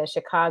 like you said,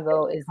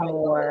 Chicago is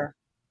more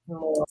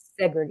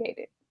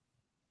segregated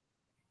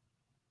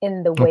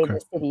in the way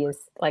the city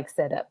is like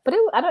set up. But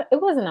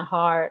it wasn't a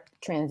hard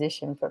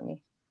transition for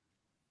me.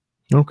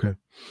 Okay.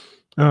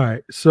 All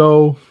right.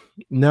 So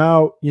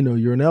now,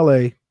 you're in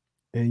LA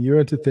and you're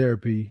into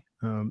therapy.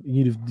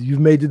 You've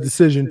made the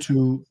decision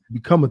to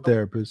become a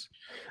therapist.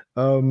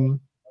 What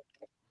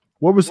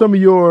were some of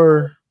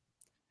your,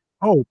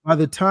 by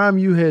the time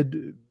you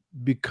had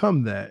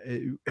become that,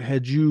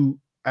 had you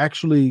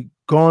actually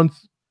been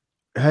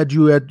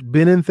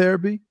in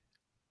therapy?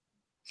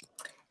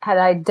 Had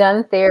I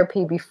done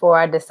therapy before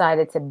I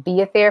decided to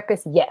be a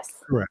therapist? Yes.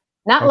 Correct.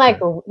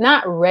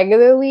 Not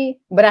regularly,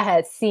 but I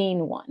had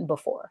seen one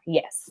before.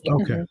 Yes.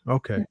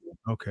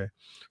 Okay.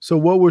 So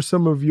what were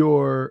some of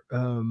your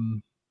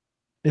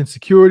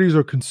insecurities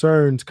or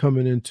concerns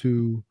coming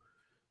into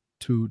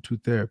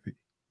therapy?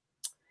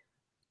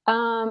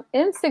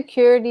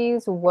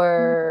 Insecurities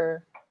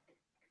were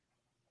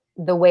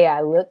the way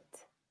I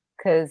looked,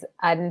 because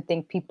I didn't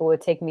think people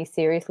would take me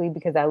seriously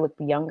because I looked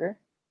younger.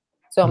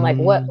 So I'm like,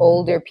 what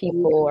older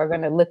people are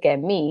going to look at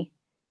me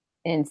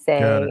and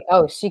say,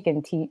 oh, she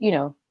can teach,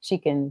 she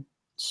can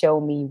show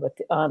me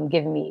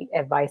give me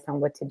advice on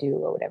what to do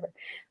or whatever.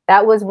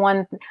 That was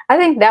one. I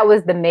think that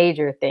was the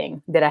major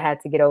thing that I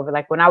had to get over.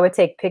 Like when I would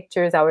take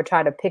pictures, I would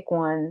try to pick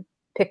ones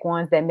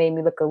that made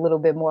me look a little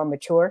bit more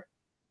mature.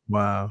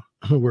 Wow.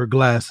 Wear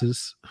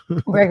glasses.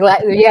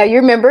 Yeah, you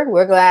remember,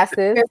 wear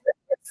glasses,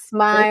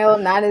 smile,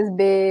 not as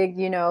big,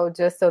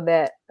 just so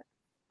that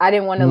I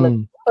didn't want to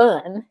look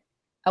fun.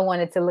 I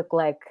wanted to look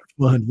like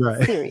fun,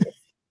 right? Serious,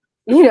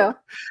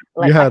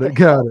 like got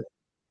it.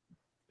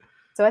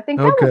 So I think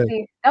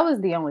that was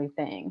the only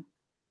thing.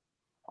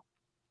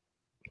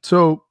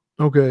 So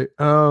okay,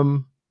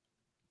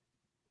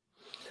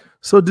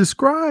 so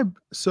describe.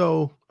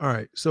 So all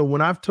right. So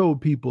when I've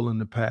told people in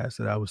the past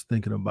that I was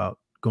thinking about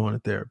going to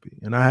therapy,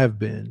 and I have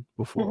been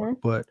before,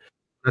 but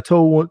I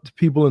told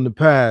people in the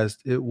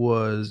past, it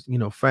was,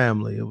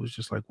 family. It was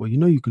just like, well,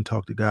 you can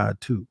talk to God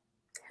too.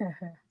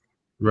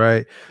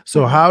 Right.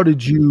 So how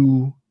did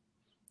you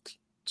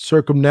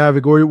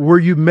circumnavigate, or were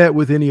you met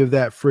with any of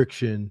that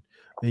friction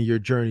in your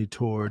journey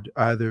toward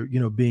either,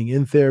 being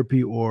in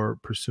therapy or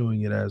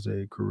pursuing it as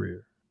a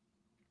career?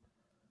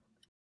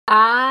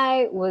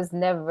 I was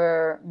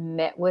never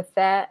met with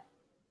that.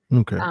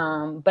 Okay.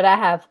 But I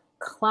have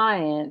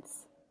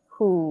clients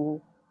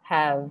who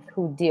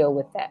deal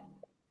with that.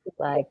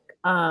 Like,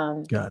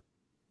 Got it.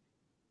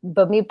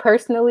 But me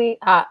personally,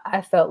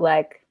 I felt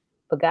like,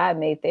 but God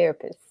made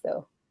therapists.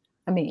 So,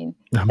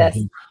 that's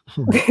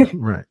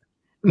right.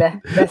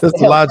 That's the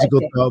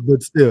logical thought,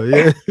 but still,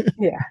 yeah.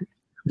 Yeah.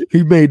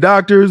 He made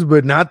doctors,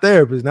 but not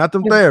therapists, not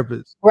them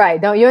therapists.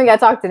 Right. You ain't got to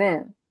talk to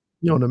them.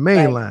 You're on the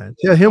main line.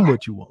 Tell him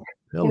what you want.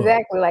 Hello.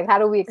 Exactly. Like, how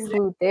do we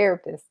exclude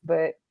therapists,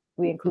 but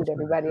we include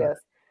everybody else?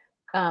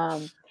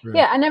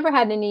 Yeah, I never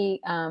had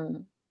any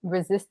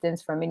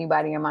resistance from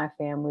anybody in my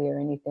family or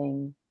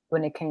anything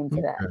when it came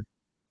to that.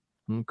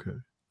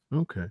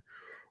 Okay.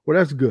 Well,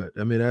 that's good.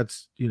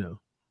 That's,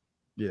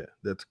 yeah,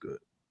 that's good.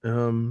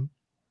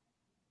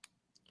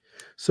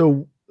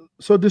 So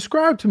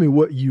describe to me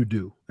what you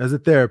do as a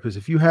therapist.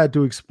 If you had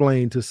to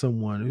explain to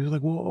someone who's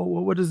like, well,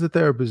 what does the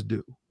therapist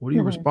do? What are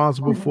you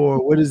responsible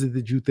for? What is it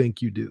that you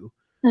think you do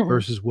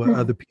versus what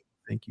other people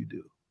think you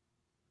do?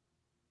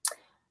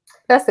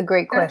 That's a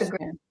great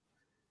question,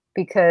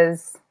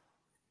 because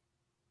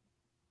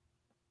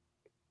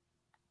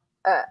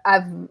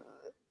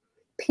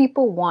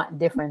people want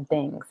different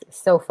things.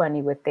 It's so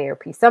funny with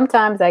therapy.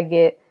 Sometimes I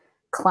get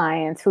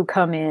clients who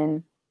come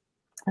in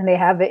and they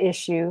have an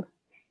issue,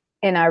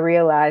 and I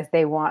realize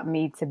they want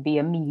me to be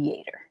a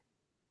mediator.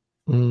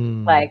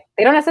 Like,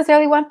 they don't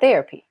necessarily want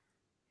therapy.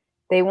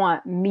 They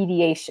want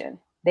mediation.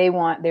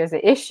 There's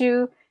an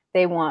issue.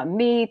 They want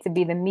me to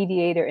be the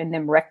mediator and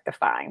them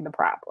rectifying the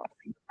problem.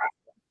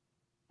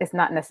 It's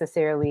not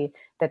necessarily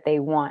that they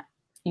want,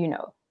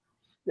 the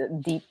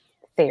deep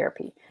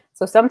therapy.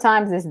 So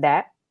sometimes it's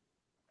that.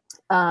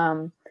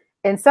 And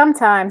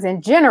sometimes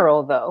in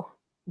general, though,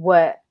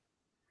 what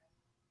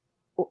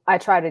I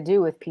try to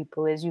do with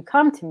people is you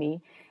come to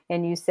me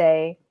and you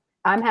say,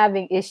 I'm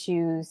having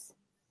issues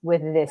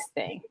with this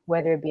thing,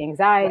 whether it be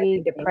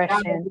anxiety,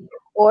 depression,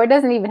 or it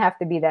doesn't even have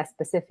to be that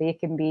specific. It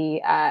can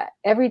be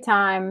every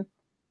time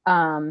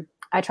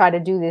I try to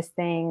do this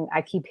thing,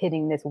 I keep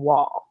hitting this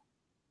wall,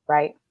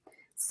 right?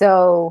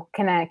 So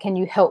can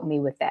you help me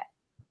with that?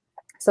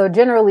 So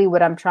generally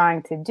what I'm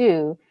trying to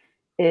do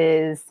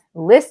is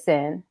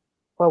listen,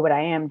 or what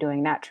I am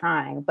doing, not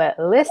trying, but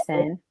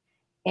listen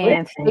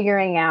and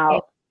figuring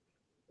out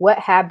what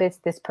habits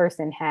this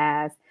person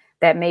has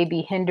that may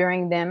be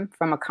hindering them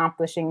from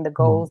accomplishing the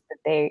goals that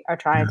they are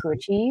trying to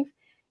achieve.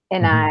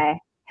 And I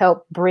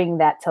help bring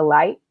that to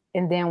light.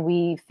 And then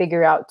we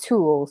figure out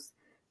tools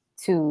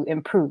to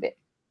improve it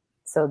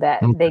so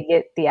that they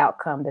get the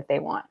outcome that they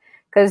want.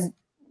 Because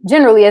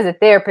generally, as a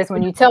therapist,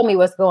 when you tell me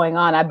what's going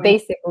on, I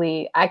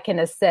can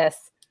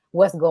assess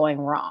what's going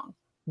wrong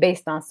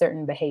based on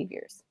certain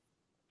behaviors.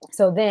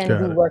 So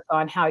then we work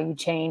on how you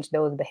change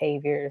those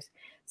behaviors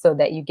so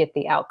that you get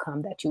the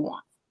outcome that you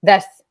want.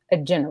 That's a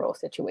general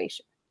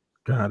situation.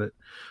 Got it.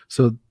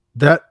 So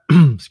that,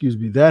 excuse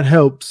me, that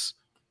helps,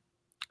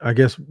 I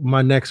guess,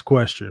 my next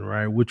question,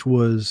 right? Which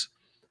was,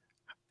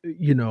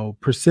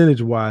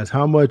 percentage wise,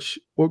 how much,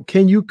 or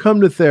can you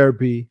come to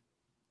therapy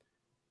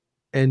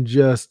and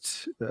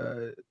just,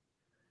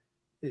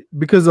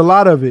 because a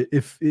lot of it,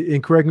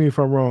 and correct me if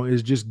I'm wrong,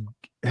 is just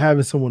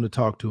having someone to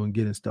talk to and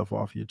getting stuff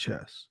off your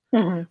chest.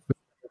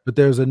 But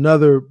there's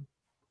another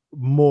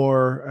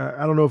more,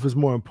 I don't know if it's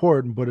more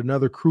important, but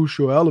another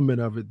crucial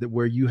element of it, that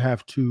where you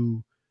have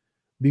to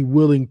be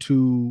willing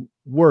to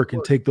work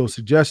and take those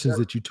suggestions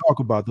that you talk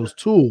about, those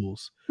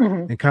tools,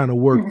 and kind of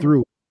work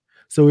through.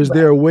 So is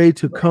there a way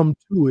to come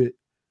to it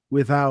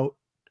without,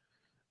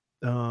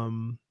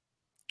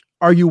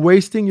 are you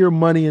wasting your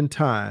money and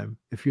time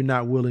if you're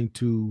not willing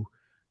to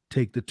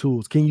take the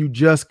tools? Can you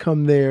just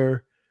come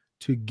there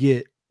to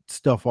get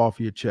stuff off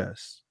your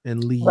chest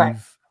and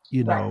leave,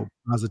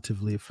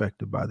 positively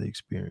affected by the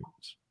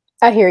experience?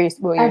 I hear you,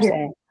 what you're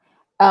saying.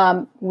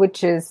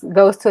 Which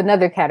goes to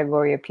another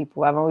category of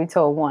people. I've only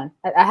told one.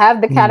 I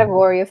have the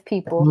category of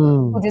people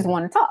who just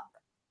want to talk.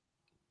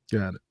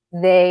 Got it.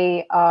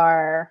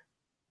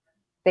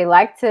 They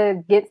like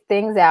to get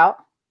things out,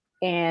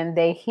 and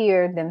they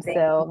hear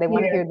themselves. They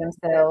want to hear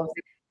themselves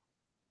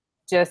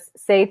just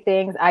say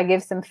things. I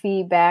give some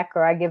feedback,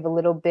 or I give a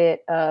little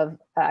bit of,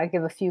 I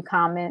give a few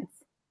comments,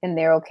 and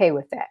they're okay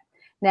with that.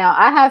 Now,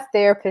 I have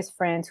therapist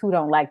friends who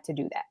don't like to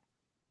do that.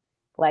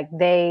 Like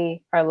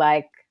they are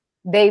like,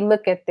 they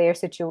look at their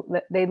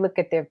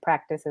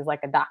practice as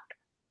like a doctor.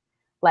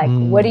 Like,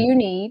 what do you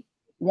need?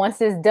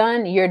 Once it's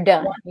done, you're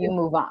done. You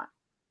move on.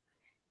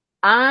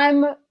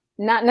 I'm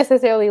not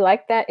necessarily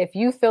like that. If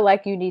you feel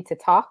like you need to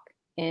talk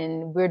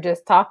and we're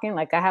just talking,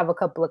 like I have a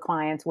couple of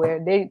clients where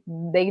they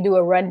do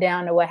a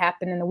rundown of what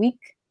happened in the week.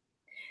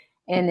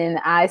 And then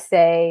I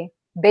say,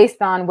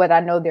 based on what I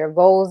know their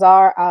goals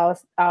are,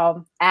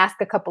 I'll ask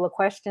a couple of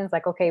questions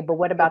like, okay, but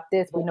what about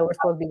this? We know we're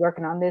supposed to be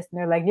working on this. And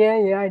they're like,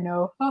 yeah, I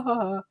know.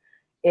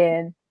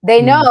 And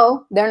they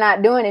know they're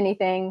not doing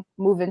anything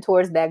moving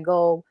towards that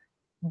goal,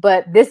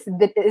 but this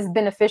is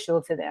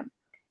beneficial to them.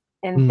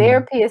 And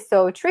therapy is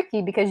so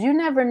tricky because you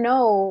never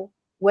know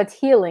what's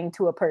healing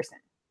to a person.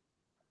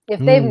 If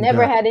they've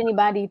never had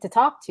anybody to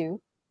talk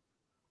to,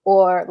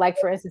 or like,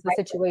 for instance, a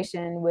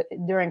situation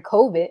during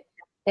COVID,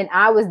 and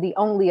I was the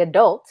only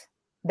adult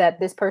that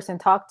this person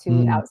talked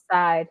to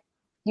outside,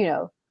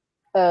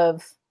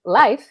 of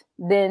life,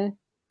 then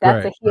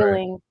that's a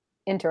healing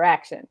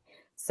interaction.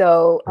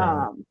 So,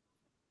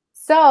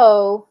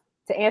 so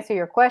to answer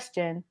your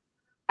question,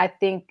 I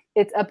think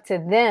it's up to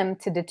them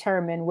to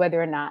determine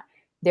whether or not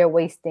they're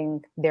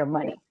wasting their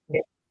money.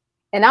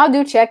 And I'll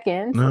do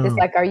check-ins. It's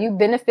like, are you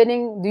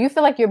benefiting? Do you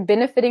feel like you're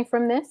benefiting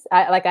from this?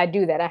 I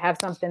do that. I have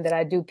something that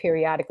I do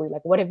periodically.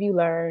 Like, what have you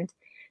learned?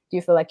 Do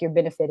you feel like you're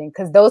benefiting?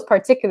 Because those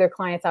particular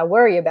clients I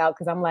worry about,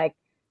 because I'm like,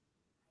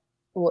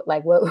 what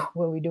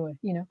are we doing?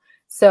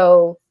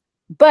 So,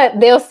 but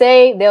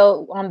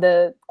they'll on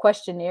the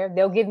questionnaire,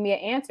 they'll give me an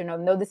answer.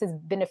 No, this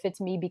benefits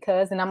me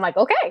because, and I'm like,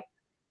 okay,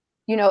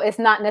 it's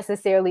not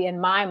necessarily in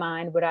my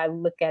mind what I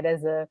look at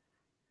as a,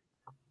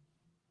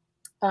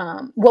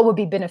 what would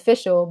be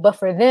beneficial, but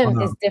for them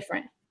it's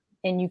different,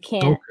 and you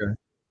can't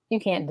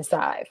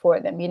decide for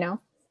them,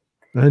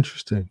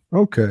 Interesting.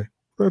 Okay.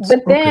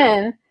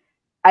 Then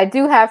I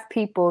do have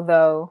people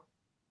though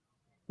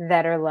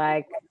that are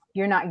like,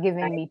 you're not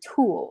giving me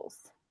tools,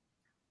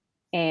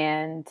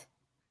 and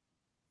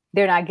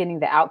they're not getting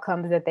the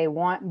outcomes that they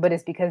want, but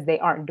it's because they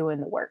aren't doing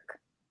the work.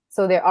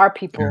 So there are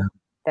people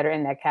that are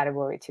in that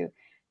category too,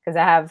 because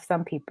I have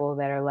some people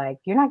that are like,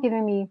 you're not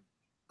giving me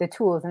the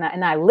tools,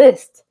 and I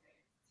list,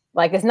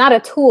 like, it's not a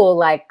tool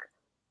like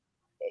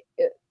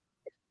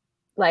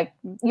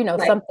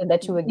something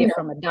that you would get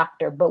from a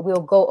doctor, but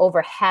we'll go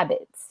over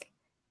habits.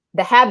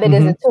 The habit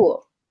is a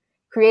tool.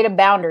 Create a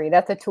boundary.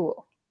 That's a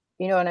tool.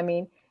 You know what I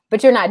mean?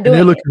 But you're not doing it.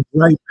 And they're looking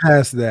right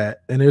past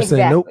that. And they're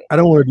saying, nope, I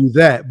don't want to do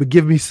that, but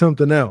give me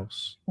something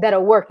else.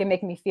 That'll work and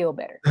make me feel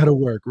better. That'll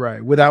work,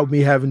 right. Without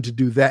me having to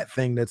do that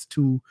thing that's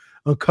too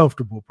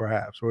uncomfortable,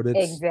 perhaps. Or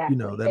that's, that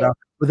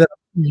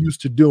I'm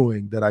used to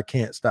doing that I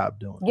can't stop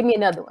doing. Give me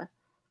another one.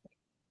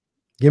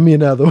 Give me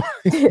another one.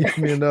 Give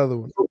me another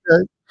one.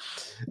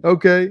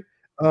 Okay.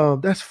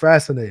 That's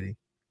fascinating.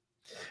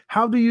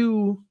 How do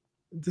you,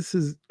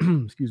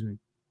 excuse me.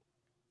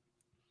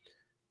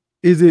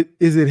 Is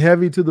it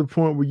heavy to the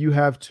point where you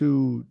have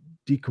to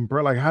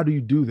decompress? Like, how do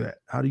you do that?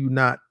 How do you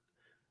not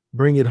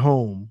bring it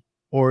home?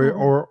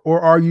 Or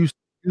are you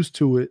used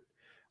to it?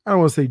 I don't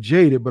want to say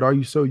jaded, but are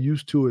you so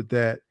used to it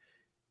that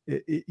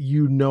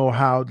you know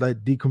how,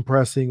 like,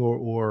 decompressing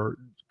or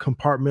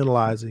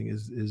compartmentalizing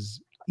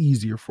is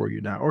easier for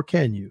you now, or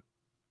can you?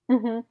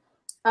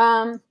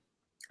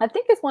 I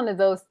think it's one of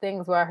those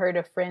things where I heard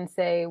a friend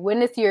say,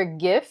 when it's your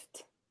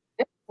gift,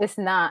 it's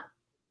not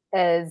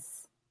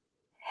as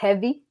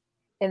heavy,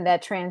 and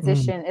that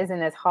transition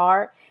isn't as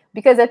hard,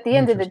 because at the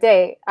end of the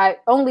day, I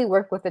only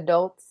work with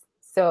adults,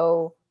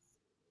 so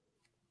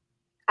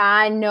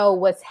I know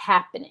what's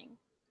happening,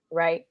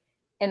 right?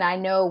 And I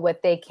know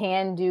what they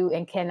can do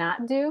and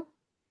cannot do,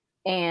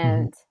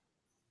 and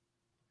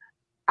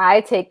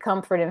I take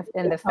comfort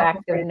in the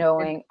fact of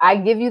knowing I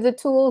give you the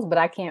tools, but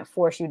I can't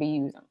force you to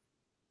use them.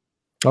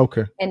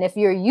 Okay. And if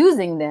you're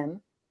using them,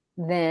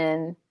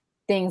 then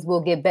things will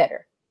get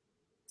better.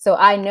 So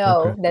I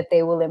know that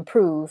they will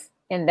improve.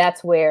 And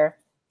that's where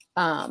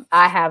I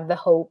have the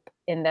hope.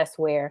 And that's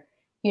where,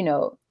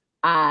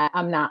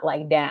 I'm not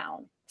like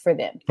down for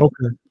them.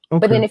 Okay.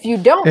 But then if you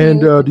don't,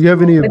 do you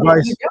have any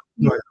advice?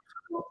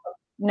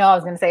 No, I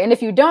was going to say, and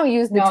if you don't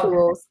use the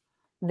tools,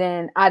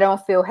 then I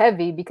don't feel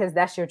heavy, because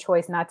that's your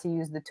choice not to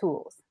use the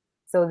tools.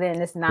 So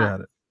then it's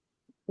not,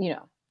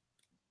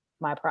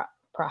 my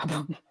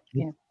problem.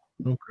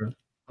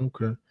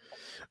 Okay.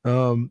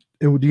 And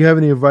do you have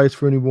any advice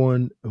for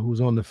anyone who's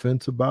on the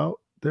fence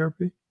about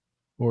therapy,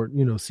 or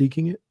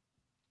seeking it?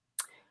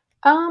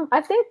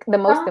 I think the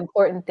most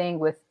important thing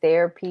with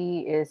therapy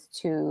is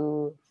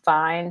to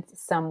find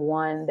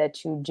someone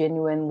that you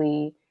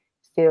genuinely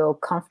feel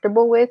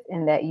comfortable with,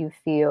 and that you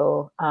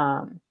feel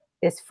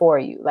is for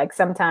you. Like,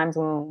 sometimes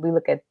when we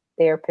look at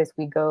therapists,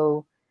 we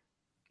go,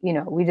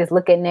 we just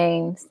look at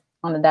names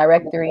on the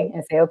directory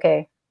and say,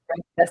 okay,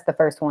 that's the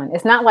first one.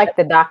 It's not like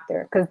the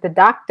doctor, because the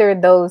doctor,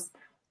 those,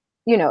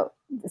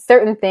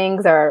 certain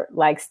things are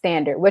like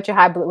standard. What your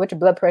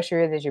blood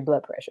pressure is your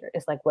blood pressure.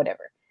 It's like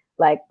whatever.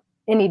 Like,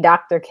 any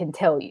doctor can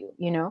tell you,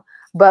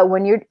 But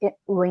when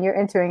you're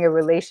entering a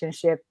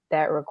relationship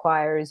that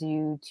requires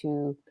you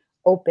to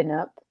open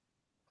up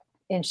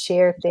and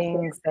share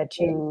things that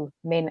you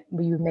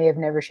may have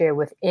never shared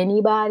with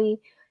anybody,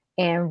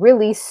 and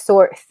really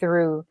sort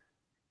through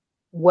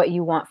what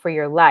you want for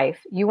your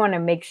life, you want to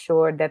make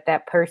sure that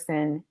that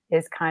person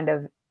is kind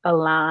of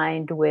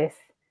aligned with,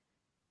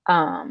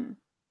 um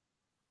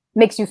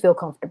makes you feel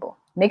comfortable,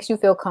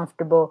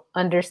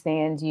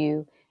 understands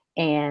you,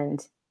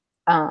 and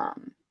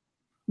um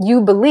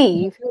you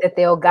believe that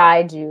they'll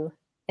guide you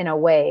in a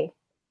way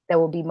that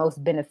will be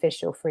most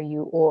beneficial for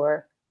you,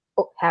 or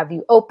have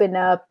you open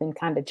up and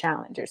kind of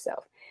challenge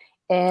yourself.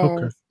 Okay.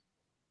 And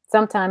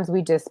sometimes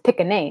we just pick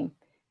a name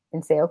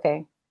and say,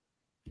 okay,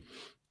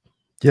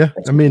 Yeah.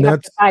 but I you, mean, you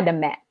have to find a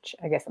match,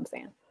 I guess I'm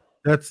saying.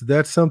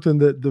 that's something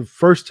that the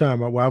first time,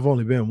 well, I've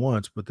only been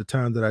once, but the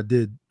time that I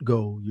did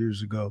go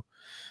years ago,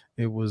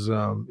 it was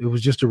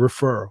just a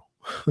referral.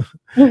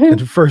 And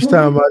the first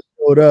time I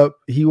showed up,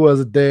 he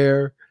wasn't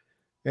there.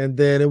 And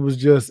then it was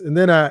just, and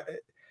then I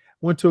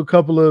went to a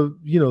couple of,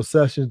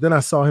 sessions. Then I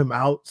saw him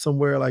out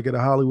somewhere like at a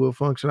Hollywood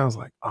function. I was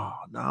like, oh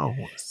no, I don't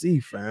want to see,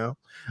 fam.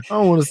 I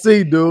don't want to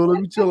see, dude.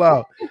 Let me chill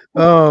out.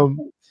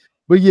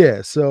 But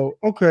yeah, so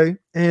okay.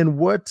 And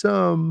what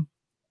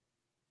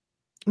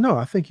no,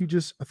 I think you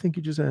just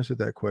answered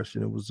that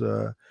question. It was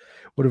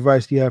what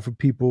advice do you have for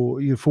people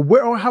for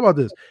where, or how about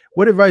this?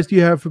 What advice do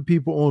you have for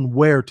people on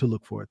where to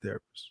look for a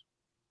therapist?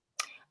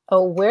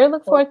 Oh, where to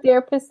look for a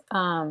therapist?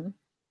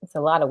 It's a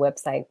lot of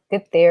websites.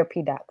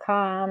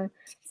 Goodtherapy.com,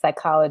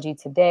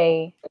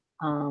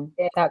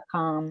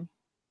 psychologytoday.com.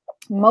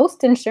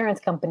 Most insurance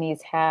companies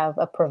have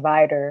a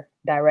provider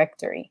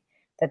directory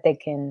that they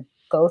can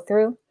go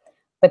through.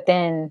 But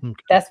then Okay.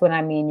 that's what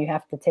I mean. You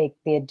have to take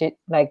take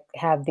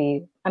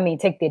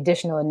the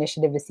additional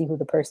initiative to see who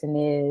the person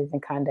is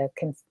and kind of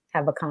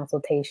have a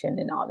consultation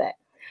and all that.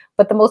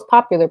 But the most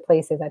popular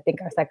places I think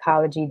are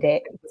Psychology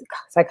Today,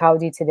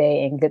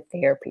 and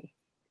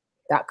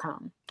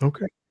Goodtherapy.com.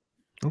 Okay.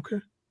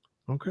 Okay.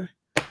 Okay.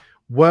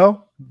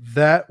 Well,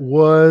 that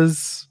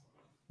was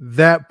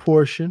that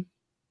portion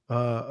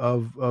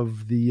of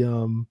the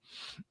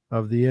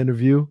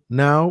interview.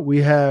 Now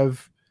we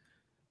have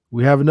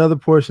another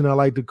portion I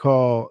like to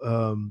call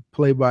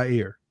play by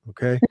ear.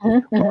 Okay,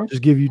 I'll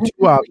just give you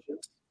two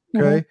options.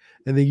 Okay,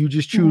 and then you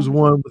just choose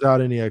one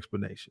without any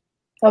explanation.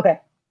 Okay.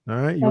 All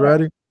right, you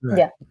ready? All right.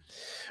 Yeah.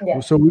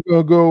 Well, so we're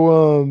gonna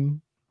go.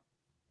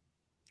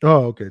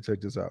 Oh, okay. Check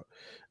this out.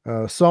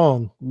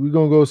 Song. We're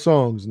gonna go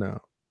songs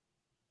now.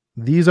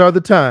 These Are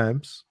the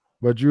Times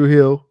by Drew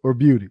Hill, or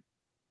Beauty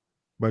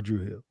by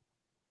Drew Hill.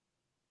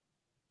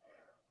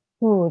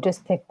 Ooh,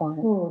 just pick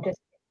one.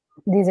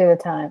 These Are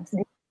the Times.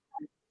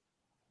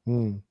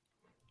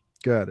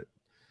 Got it.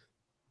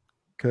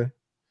 Okay.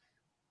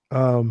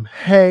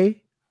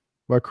 Hey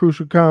by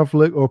Crucial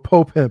Conflict, or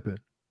Pope Pimpin'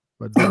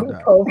 by Dope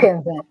Dollar. Pope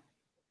Pimpin'.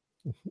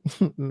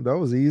 That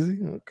was easy.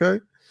 Okay.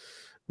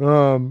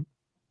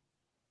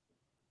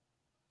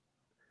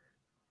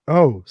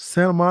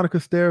 Santa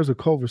Monica Stairs or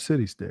Culver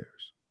City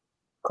Stairs?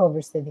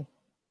 Culver City.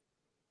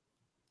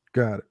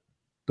 Got it.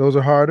 Those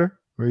are harder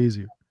or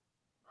easier?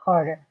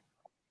 Harder.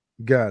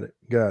 Got it.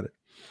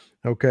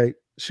 Okay.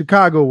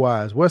 Chicago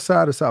wise, West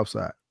Side or South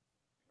Side?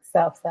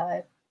 South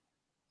Side.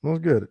 Let's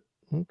get it.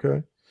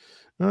 Okay.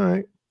 All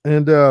right.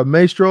 And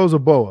Maestros or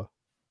Boa?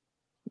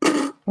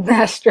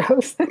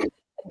 Mastros.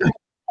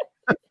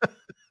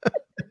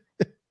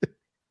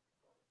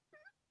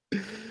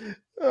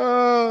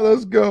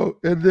 Let's go.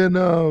 And then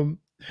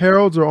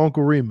Harold's or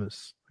Uncle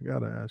Remus? I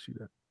gotta ask you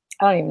that.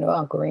 I don't even know what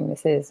Uncle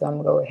Remus is, so I'm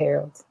gonna go with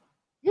Harold's.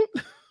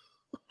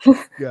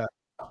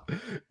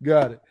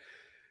 Got it.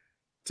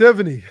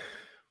 Tiffany,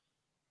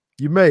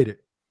 you made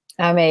it.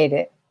 I made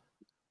it.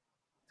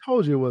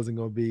 Told you it wasn't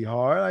gonna be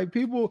hard. Like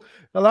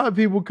a lot of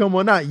people come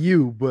on, not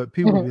you, but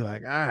people be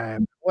like, all right,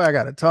 what I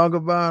gotta talk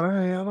about?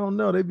 I don't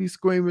know. They be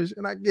squeamish,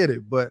 and I get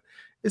it, but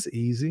it's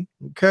easy.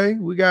 Okay.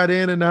 We got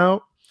in and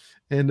out.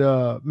 And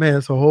man,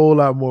 it's a whole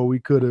lot more we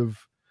could have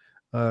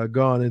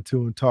gone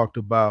into and talked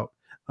about.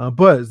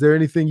 But is there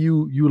anything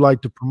you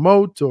like to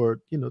promote,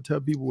 or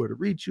tell people where to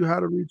reach you, how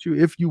to reach you,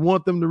 if you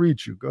want them to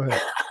reach you? Go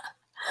ahead.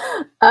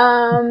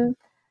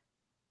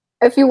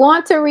 If you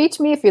want to reach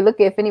me, if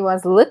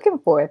anyone's looking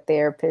for a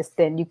therapist,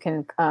 then you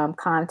can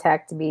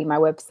contact me. My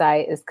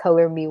website is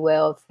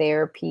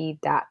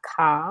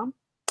colormewelltherapy.com.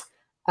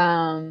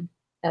 Other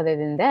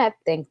than that,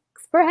 thanks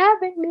for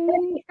having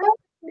me.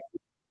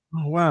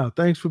 Oh, wow.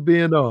 Thanks for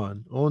being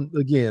on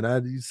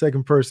again.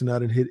 Second person I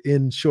didn't hit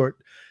in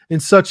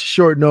such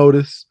short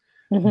notice,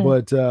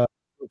 but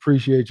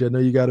appreciate you. I know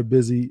you got a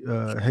busy,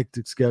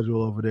 hectic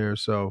schedule over there.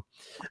 So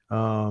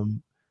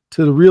to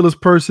the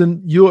realest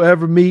person you'll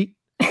ever meet,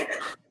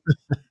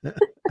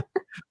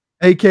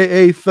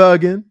 AKA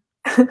Thuggin,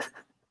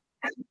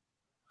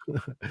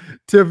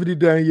 Tiffany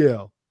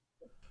Danielle.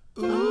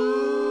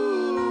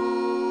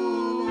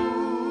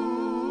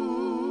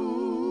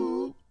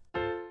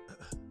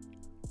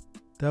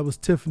 That was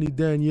Tiffany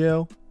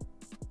Danielle.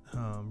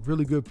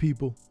 Really good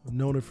people. I've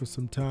known her for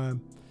some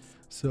time.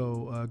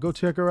 So go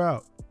check her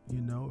out.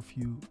 if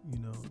you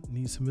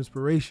need some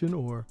inspiration,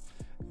 or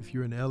if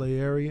you're in the LA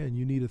area and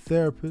you need a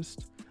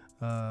therapist,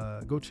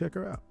 go check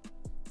her out.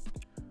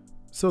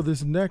 So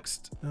this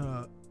next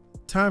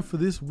time for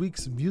this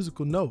week's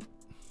musical note,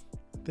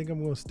 I think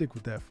I'm going to stick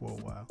with that for a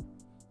while.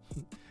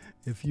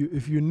 If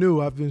you're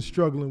new, I've been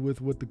struggling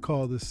with what to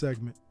call this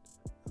segment,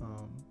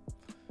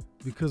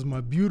 because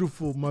my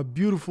beautiful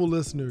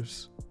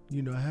listeners,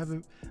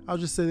 I'll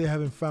just say they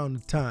haven't found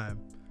the time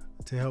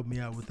to help me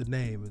out with the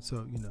name. And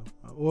so,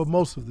 or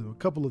most of them, a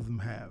couple of them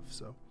have.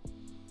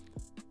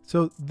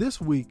 So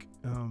this week,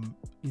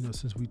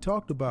 since we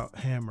talked about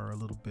Hammer a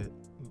little bit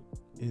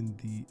in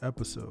the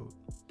episode,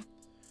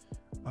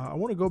 I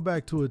want to go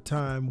back to a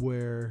time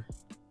where,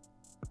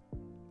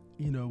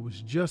 it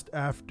was just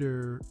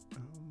after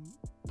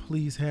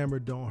Please Hammer,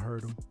 Don't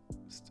Hurt Him.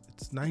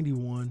 It's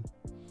 91.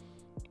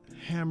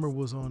 Hammer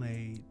was on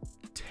a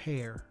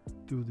tear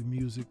through the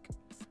music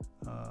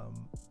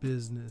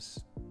business.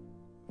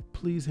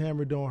 Please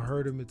Hammer, Don't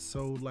Hurt Him, it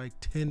sold like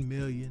 10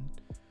 million,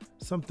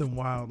 something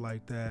wild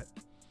like that.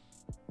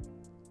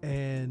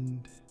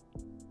 And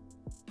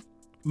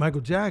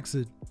Michael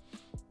Jackson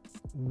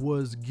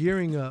was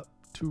gearing up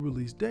to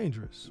release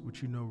Dangerous,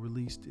 which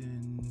released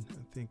in,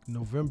 I think,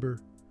 November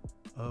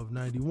of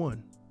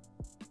 91.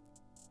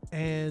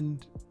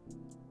 And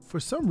for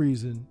some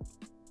reason,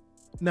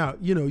 now,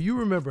 you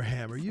remember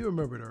Hammer, you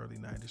remember the early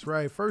 90s,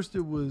 right? First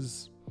it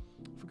was,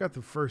 I forgot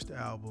the first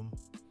album,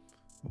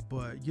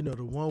 but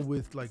the one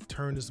with like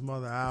Turn His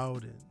Mother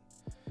Out and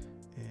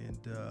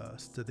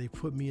so They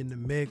Put Me in the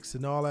Mix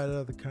and all that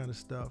other kind of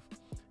stuff.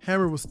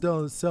 Hammer was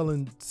still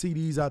selling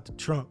CDs out the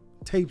trunk,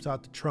 tapes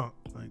out the trunk,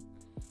 like,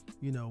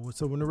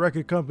 so when the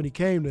record company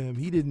came to him,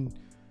 he didn't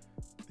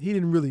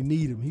really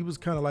need him. He was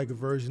kind of like a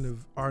version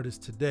of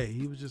artists today.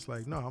 He was just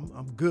like, no,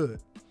 I'm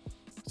good.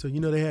 So,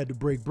 they had to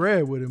break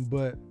bread with him.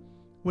 But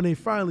when they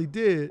finally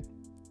did,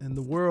 and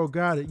the world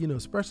got it,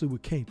 especially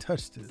with Can't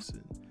Touch This,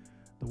 and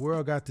the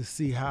world got to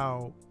see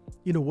how,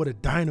 what a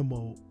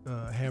dynamo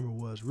Hammer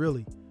was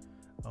really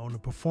on the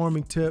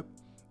performing tip.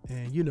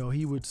 And,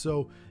 he would,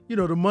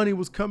 the money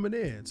was coming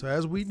in. So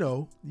as we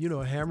know,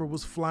 Hammer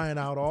was flying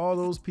out all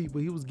those people.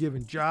 He was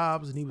giving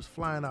jobs, and he was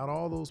flying out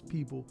all those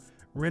people,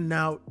 renting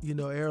out,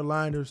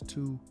 airliners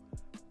to,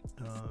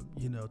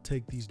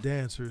 take these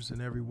dancers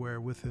and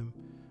everywhere with him,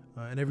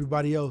 and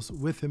everybody else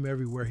with him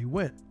everywhere he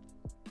went.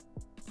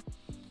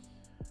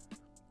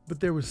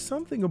 But there was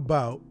something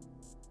about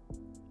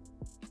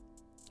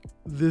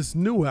this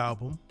new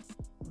album,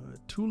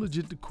 Too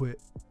Legit to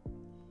Quit,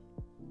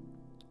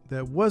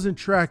 that wasn't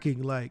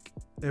tracking like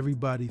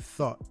everybody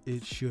thought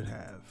it should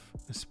have,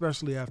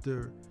 especially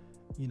after,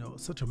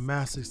 such a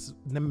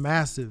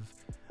massive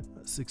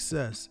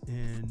success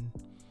in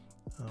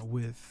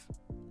with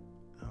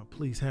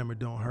Please Hammer,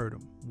 Don't Hurt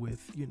Him,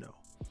 with,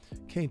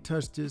 Can't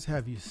Touch This,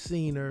 Have You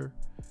Seen Her,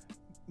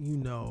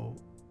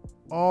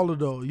 all of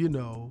those,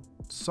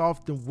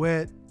 Soft and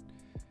Wet,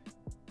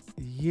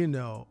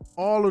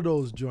 all of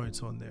those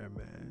joints on there,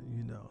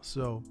 man,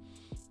 So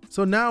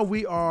now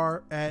we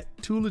are at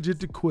Too Legit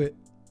to Quit,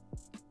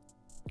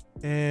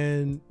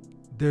 and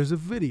there's a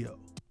video.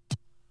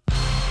 Too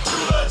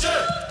legit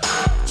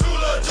to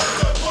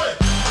quit.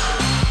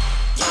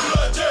 Too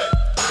legit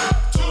to quit.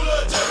 Too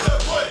legit to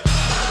quit.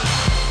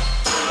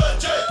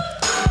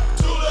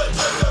 Too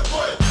legit to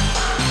quit.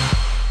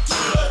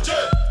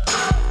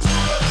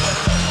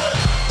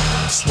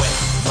 Sweat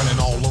running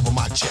all over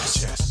my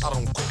chest. I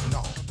don't quit,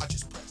 no, I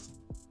just press.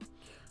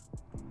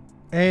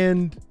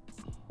 And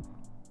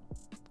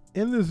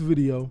in this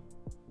video,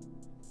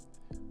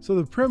 so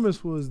the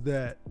premise was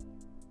that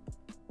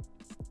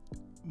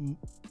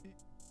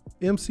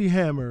MC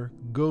Hammer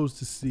goes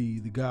to see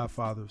the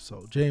Godfather of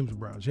Soul, James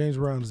Brown. James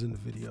Brown is in the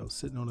video,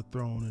 sitting on a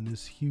throne in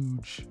this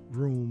huge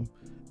room,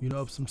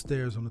 up some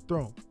stairs on the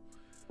throne.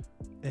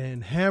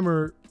 And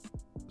Hammer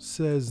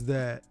says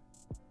that,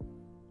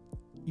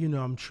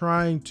 I'm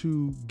trying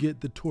to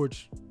get the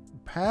torch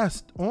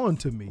passed on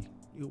to me.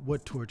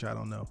 What torch? I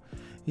don't know.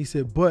 He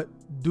said, but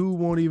dude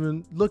won't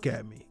even look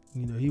at me.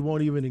 He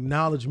won't even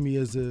acknowledge me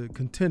as a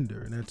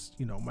contender. And that's,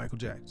 Michael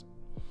Jackson.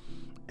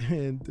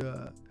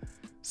 And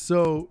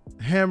so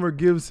Hammer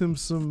gives him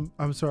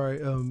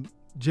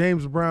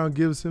James Brown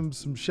gives him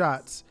some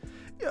shots.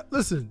 Yeah,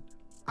 listen,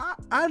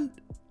 I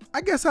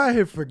guess I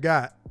had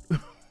forgot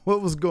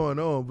what was going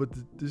on, but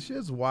the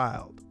shit's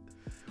wild.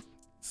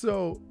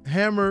 So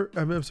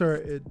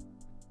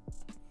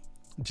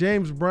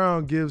James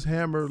Brown gives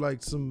Hammer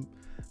like some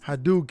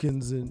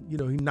Hadoukens, and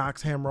he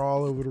knocks Hammer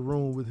all over the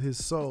room with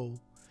his soul.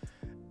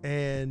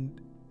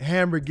 And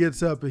Hammer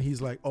gets up and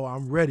he's like, "Oh,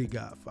 I'm ready,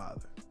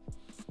 Godfather."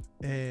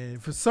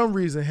 And for some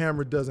reason,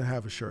 Hammer doesn't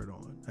have a shirt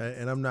on,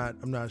 and I'm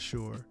not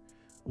sure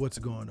what's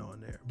going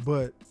on there.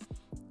 But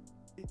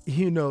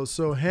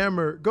so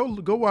Hammer,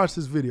 go watch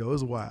this video.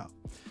 It's wild.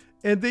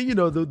 And then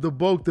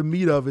the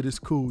meat of it is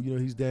cool.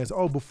 He's dancing.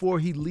 Oh, before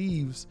he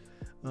leaves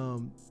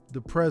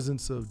the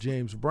presence of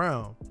James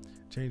Brown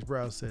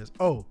says,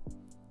 "Oh,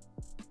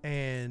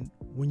 and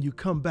when you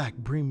come back,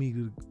 bring me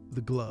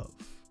the glove."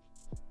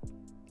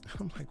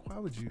 I'm like, why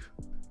would you?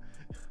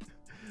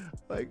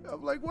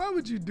 I'm like, why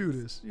would you do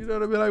this? You know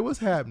what I mean? Like, what's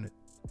happening?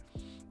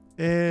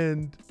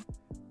 And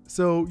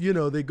so, you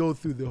know, they go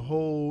through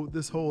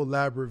this whole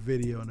elaborate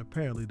video, and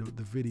apparently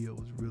the video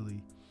was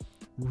really,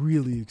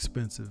 really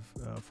expensive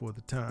for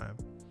the time.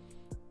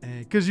 And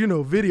because, you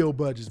know, video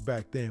budgets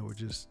back then were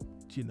just,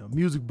 you know,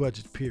 music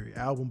budgets, period.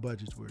 Album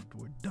budgets were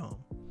dumb.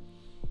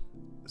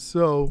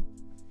 So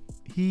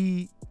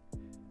you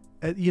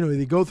know,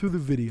 they go through the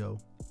video,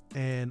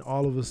 and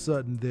all of a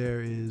sudden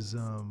there is,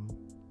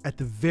 at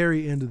the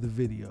very end of the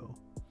video,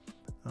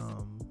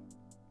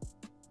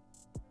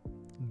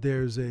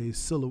 there's a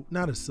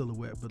not a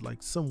silhouette, but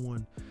like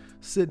someone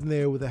sitting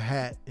there with a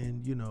hat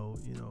and, you know,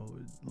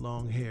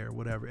 long hair,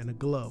 whatever, and a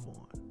glove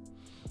on.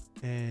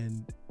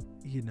 And,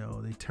 you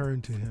know, they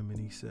turn to him and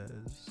he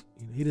says,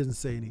 you know, he doesn't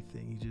say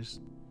anything.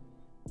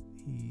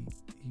 He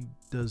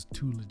does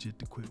too legit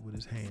to quit with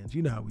his hands.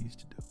 You know how we used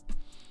to do.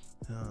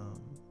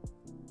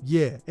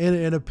 Yeah.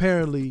 And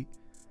apparently,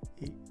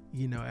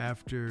 you know,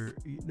 after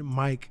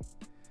Mike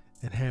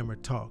and Hammer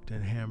talked,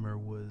 and Hammer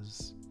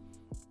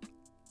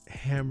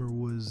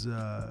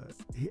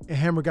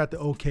got the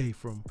okay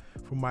from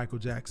Michael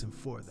Jackson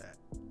for that.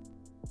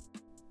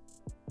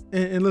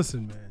 And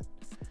listen, man,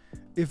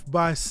 if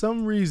by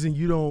some reason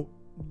you don't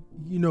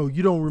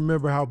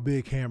remember how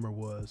big Hammer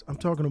was, I'm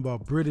talking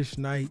about British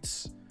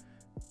Knights.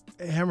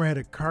 Hammer had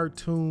a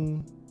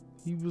cartoon.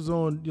 He was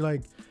on,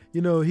 like,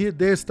 you know,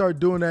 they start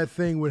doing that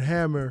thing with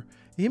Hammer.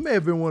 He may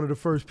have been one of the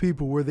first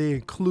people where they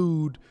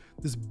include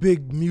this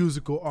big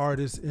musical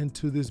artist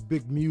into this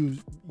big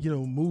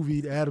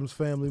movie, the Addams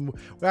Family. We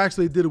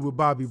actually did it with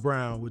Bobby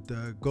Brown with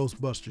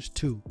Ghostbusters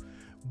 2.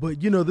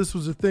 But, you know, this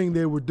was a thing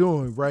they were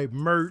doing, right?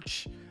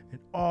 Merch and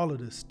all of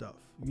this stuff,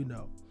 you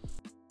know.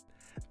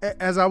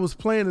 As I was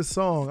playing the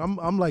song,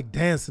 I'm like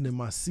dancing in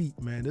my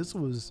seat, man. This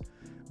was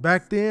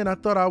back then. I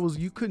thought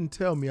you couldn't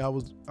tell me I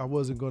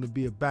wasn't going to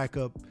be a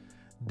backup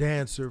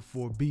dancer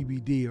for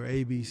BBD or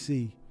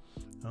ABC.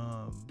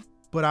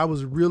 But I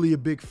was really a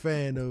big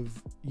fan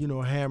of, you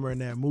know, Hammer and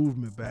that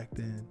movement back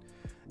then,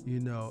 you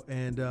know.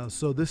 And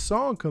so this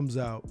song comes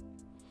out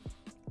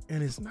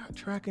and it's not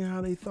tracking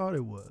how they thought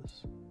it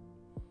was.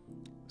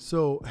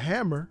 So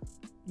Hammer,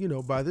 you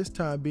know, by this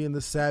time being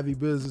the savvy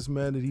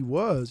businessman that he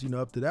was, you know,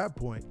 up to that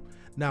point.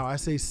 Now I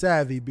say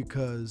savvy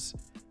because,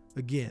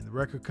 again, the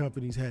record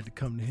companies had to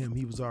come to him.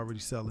 He was already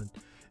selling,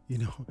 you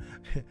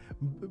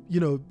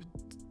know,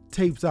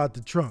 tapes out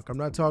the trunk. I'm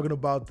not talking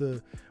about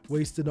the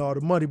wasting all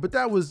the money, but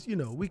that was, you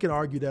know, we can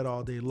argue that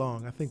all day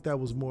long. I think that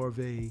was more of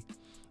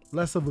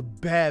less of a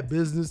bad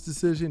business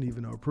decision,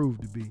 even though it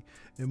proved to be,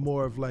 and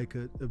more of like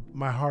a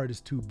my heart is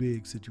too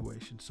big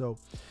situation. So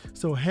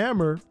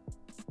Hammer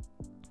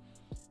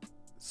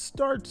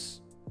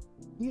starts,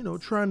 you know,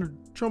 trying to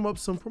drum up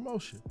some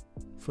promotion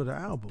for the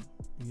album,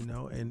 you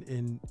know,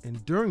 and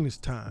during this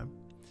time,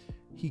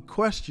 he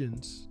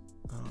questions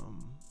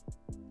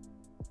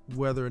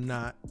whether or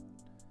not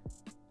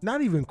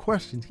even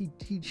questions,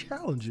 he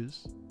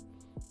challenges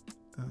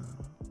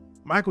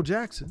Michael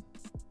Jackson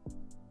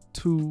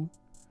to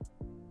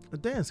a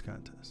dance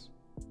contest.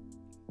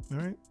 All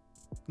right.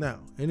 Now,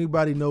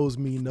 anybody knows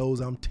me knows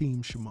I'm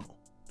Team Shimon.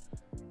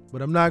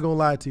 But I'm not going to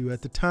lie to you.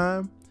 At the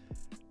time,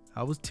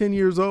 I was 10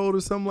 years old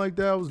or something like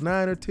that. I was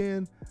 9 or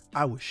 10.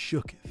 I was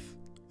shooketh.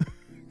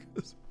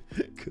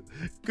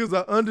 Because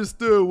I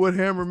understood what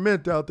Hammer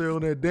meant out there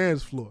on that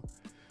dance floor.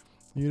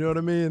 You know what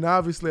I mean?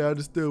 Obviously, I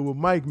understood what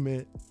Mike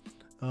meant.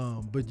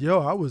 But yo,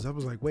 I was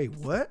like, wait,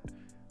 what?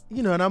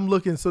 You know, and I'm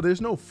looking, so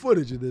there's no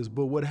footage of this,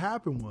 but what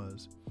happened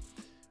was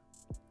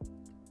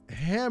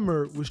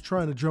Hammer was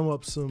trying to drum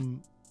up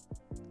some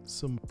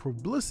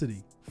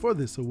publicity for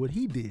this. So what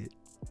he did,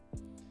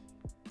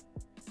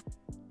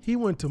 he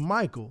went to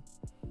Michael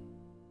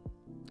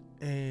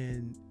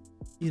and,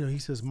 you know, he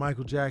says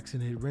Michael Jackson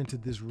had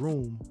rented this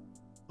room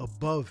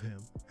above him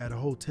at a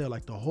hotel,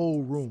 like the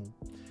whole room.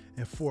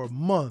 And for a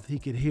month he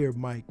could hear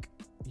Mike,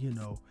 you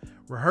know,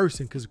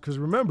 rehearsing. Cause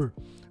remember,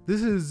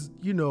 this is,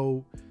 you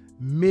know,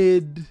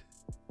 mid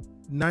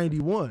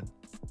 91.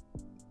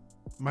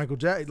 Michael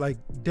Jackson, like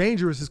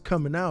Dangerous is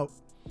coming out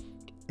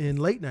in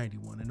late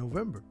 91 in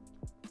November.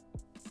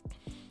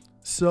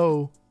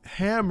 So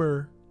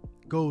Hammer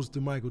goes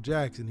to Michael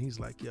Jackson. He's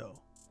like, yo,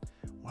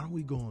 why don't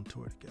we go on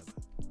tour together?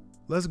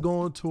 Let's go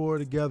on tour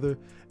together.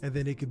 And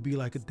then it could be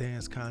like a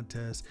dance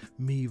contest,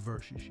 me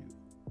versus you.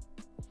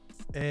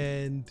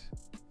 And,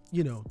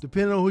 you know,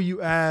 depending on who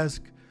you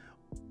ask,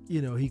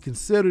 you know, he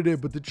considered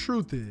it. But the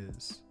truth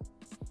is,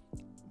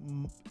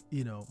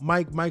 you know,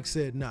 Mike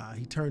said, nah,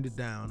 he turned it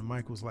down. And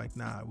Mike was like,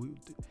 nah,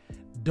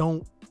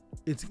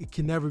 it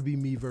can never be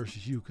me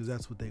versus you, because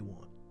that's what they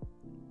want.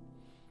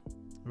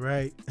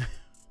 Right?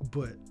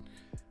 But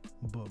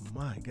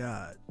my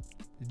God,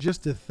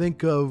 just to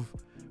think of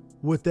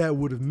what that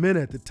would have meant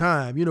at the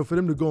time, you know, for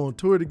them to go on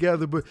tour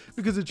together. But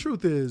because the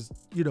truth is,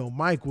 you know,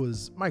 Mike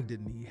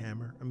didn't need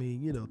Hammer. I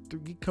mean, you know,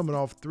 coming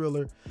off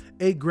Thriller,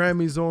 8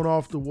 Grammys on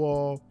Off the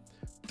Wall.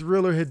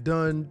 Thriller had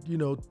done, you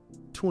know,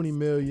 20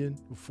 million,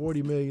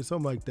 40 million,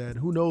 something like that.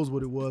 Who knows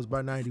what it was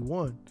by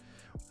 91,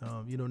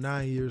 you know,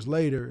 9 years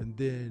later. And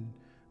then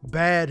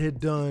Bad had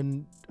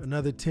done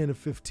another 10 or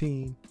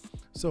 15.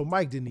 So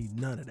Mike didn't need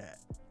none of that,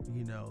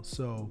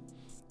 So,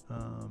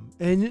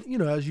 and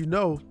as you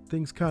know,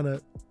 things kind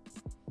of,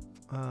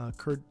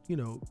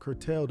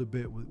 curtailed a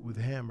bit with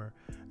Hammer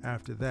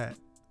after that.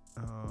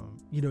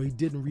 He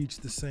didn't reach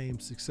the same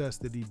success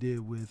that he did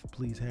with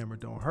Please Hammer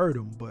Don't Hurt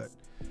Him, but,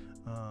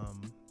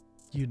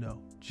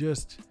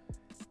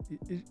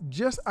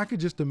 I could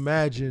just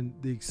imagine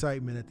the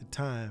excitement at the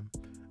time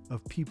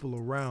of people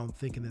around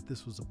thinking that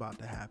this was about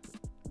to happen.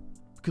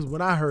 Because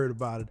when I heard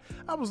about it,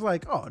 I was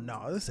like, "Oh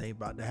no, this ain't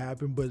about to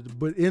happen." But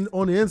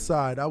on the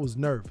inside, I was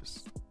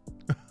nervous.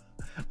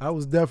 I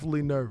was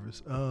definitely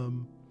nervous.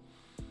 And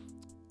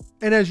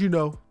as you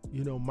know,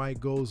 Mike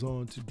goes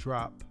on to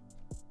drop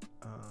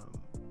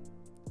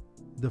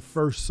the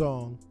first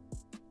song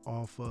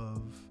off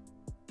of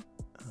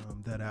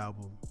that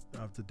album,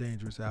 of the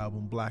Dangerous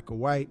album, Black or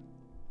White.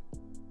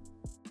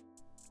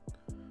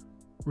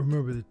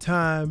 Remember the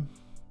Time,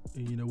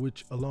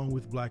 which along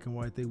with Black and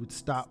White, they would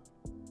stop,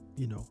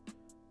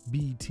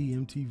 BET,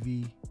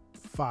 MTV,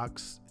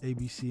 Fox,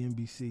 ABC,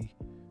 NBC.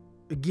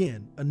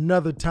 Again,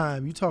 another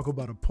time. You talk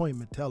about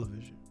appointment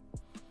television.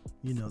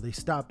 They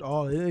stopped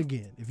all. And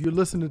again, if you're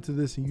listening to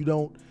this and you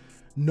don't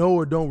know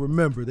or don't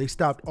remember, they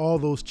stopped all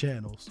those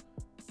channels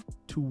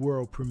to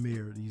world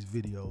premiere these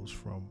videos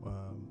from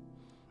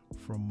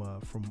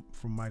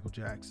Michael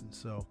Jackson.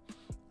 So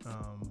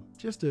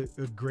just a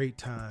great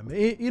time.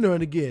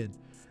 And again,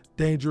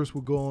 Dangerous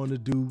will go on to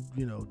do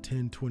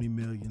 10, 20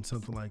 million,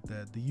 something like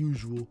that, the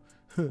usual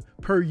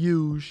per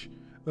usual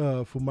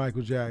for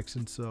Michael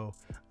Jackson. So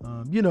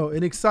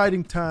an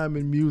exciting time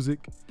in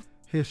music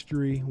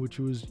history, which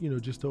was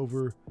just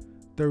over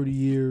 30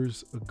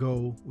 years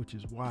ago, which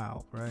is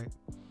wild, right?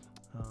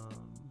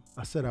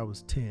 I said I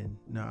was 10.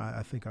 Now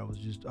I think I was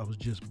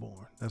just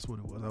born. That's what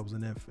it was. I was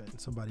an infant.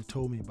 Somebody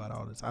told me about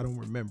all this. I don't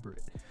remember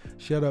it.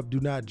 Shut up. Do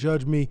not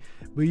judge me.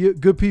 But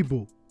good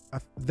people,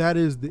 that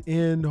is the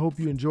end. Hope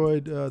you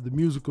enjoyed the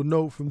musical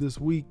note from this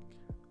week.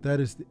 That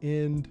is the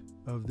end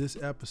of this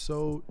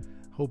episode.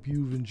 Hope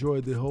you've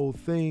enjoyed the whole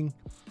thing.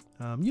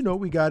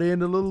 We got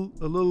in a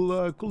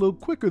little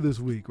quicker this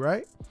week,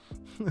 right?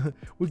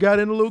 We got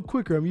in a little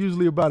quicker. I'm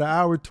usually about an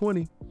hour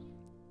 20,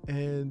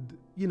 and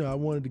I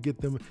wanted to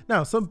get them.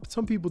 Now, some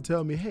people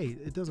tell me, hey,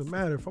 it doesn't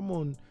matter if I'm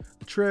on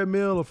the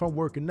treadmill, if I'm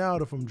working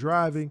out, if I'm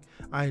driving.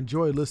 I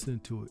enjoy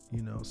listening to it,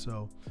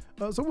 So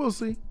we'll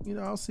see.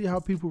 I'll see how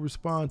people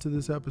respond to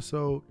this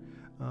episode.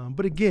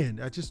 But again,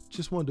 I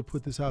just wanted to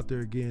put this out there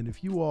again.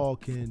 If you all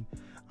can,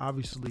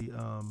 obviously,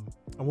 I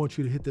want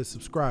you to hit that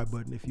subscribe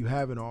button if you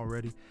haven't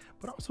already,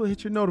 but also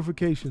hit your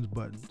notifications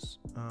buttons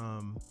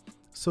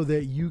so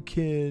that you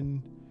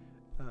can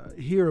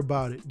hear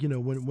about it,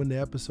 when the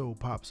episode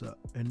pops up,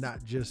 and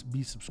not just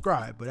be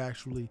subscribed, but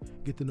actually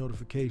get the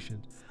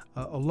notifications,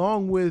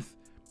 along with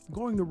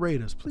going to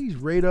rate us. Please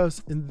rate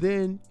us, and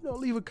then,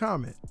 leave a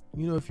comment,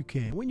 if you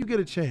can, when you get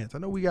a chance. I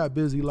know we got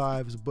busy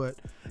lives, but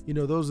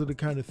those are the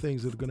kind of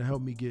things that are going to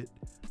help me get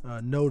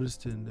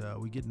noticed, and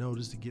we get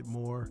noticed to get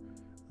more,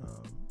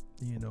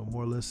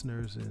 more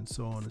listeners, and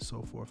so on and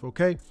so forth.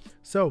 Okay.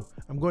 So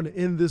I'm going to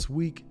end this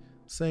week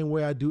same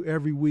way I do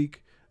every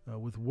week,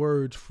 with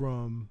words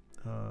from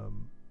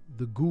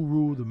the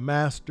guru, the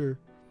master,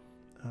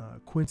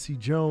 Quincy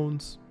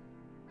Jones,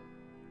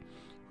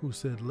 who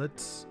said,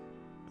 let's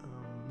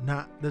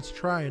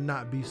try and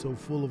not be so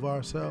full of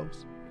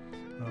ourselves,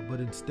 but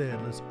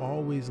instead let's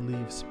always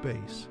leave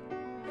space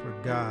for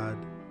God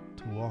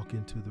to walk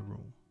into the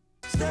room.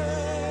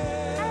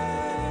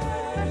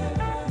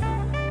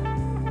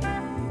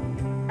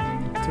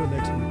 Until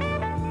next week.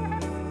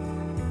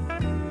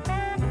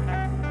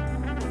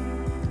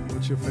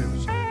 What's your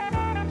favorite song?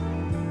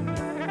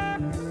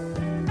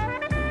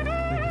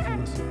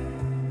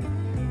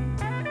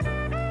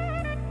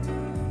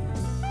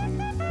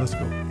 Let's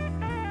go.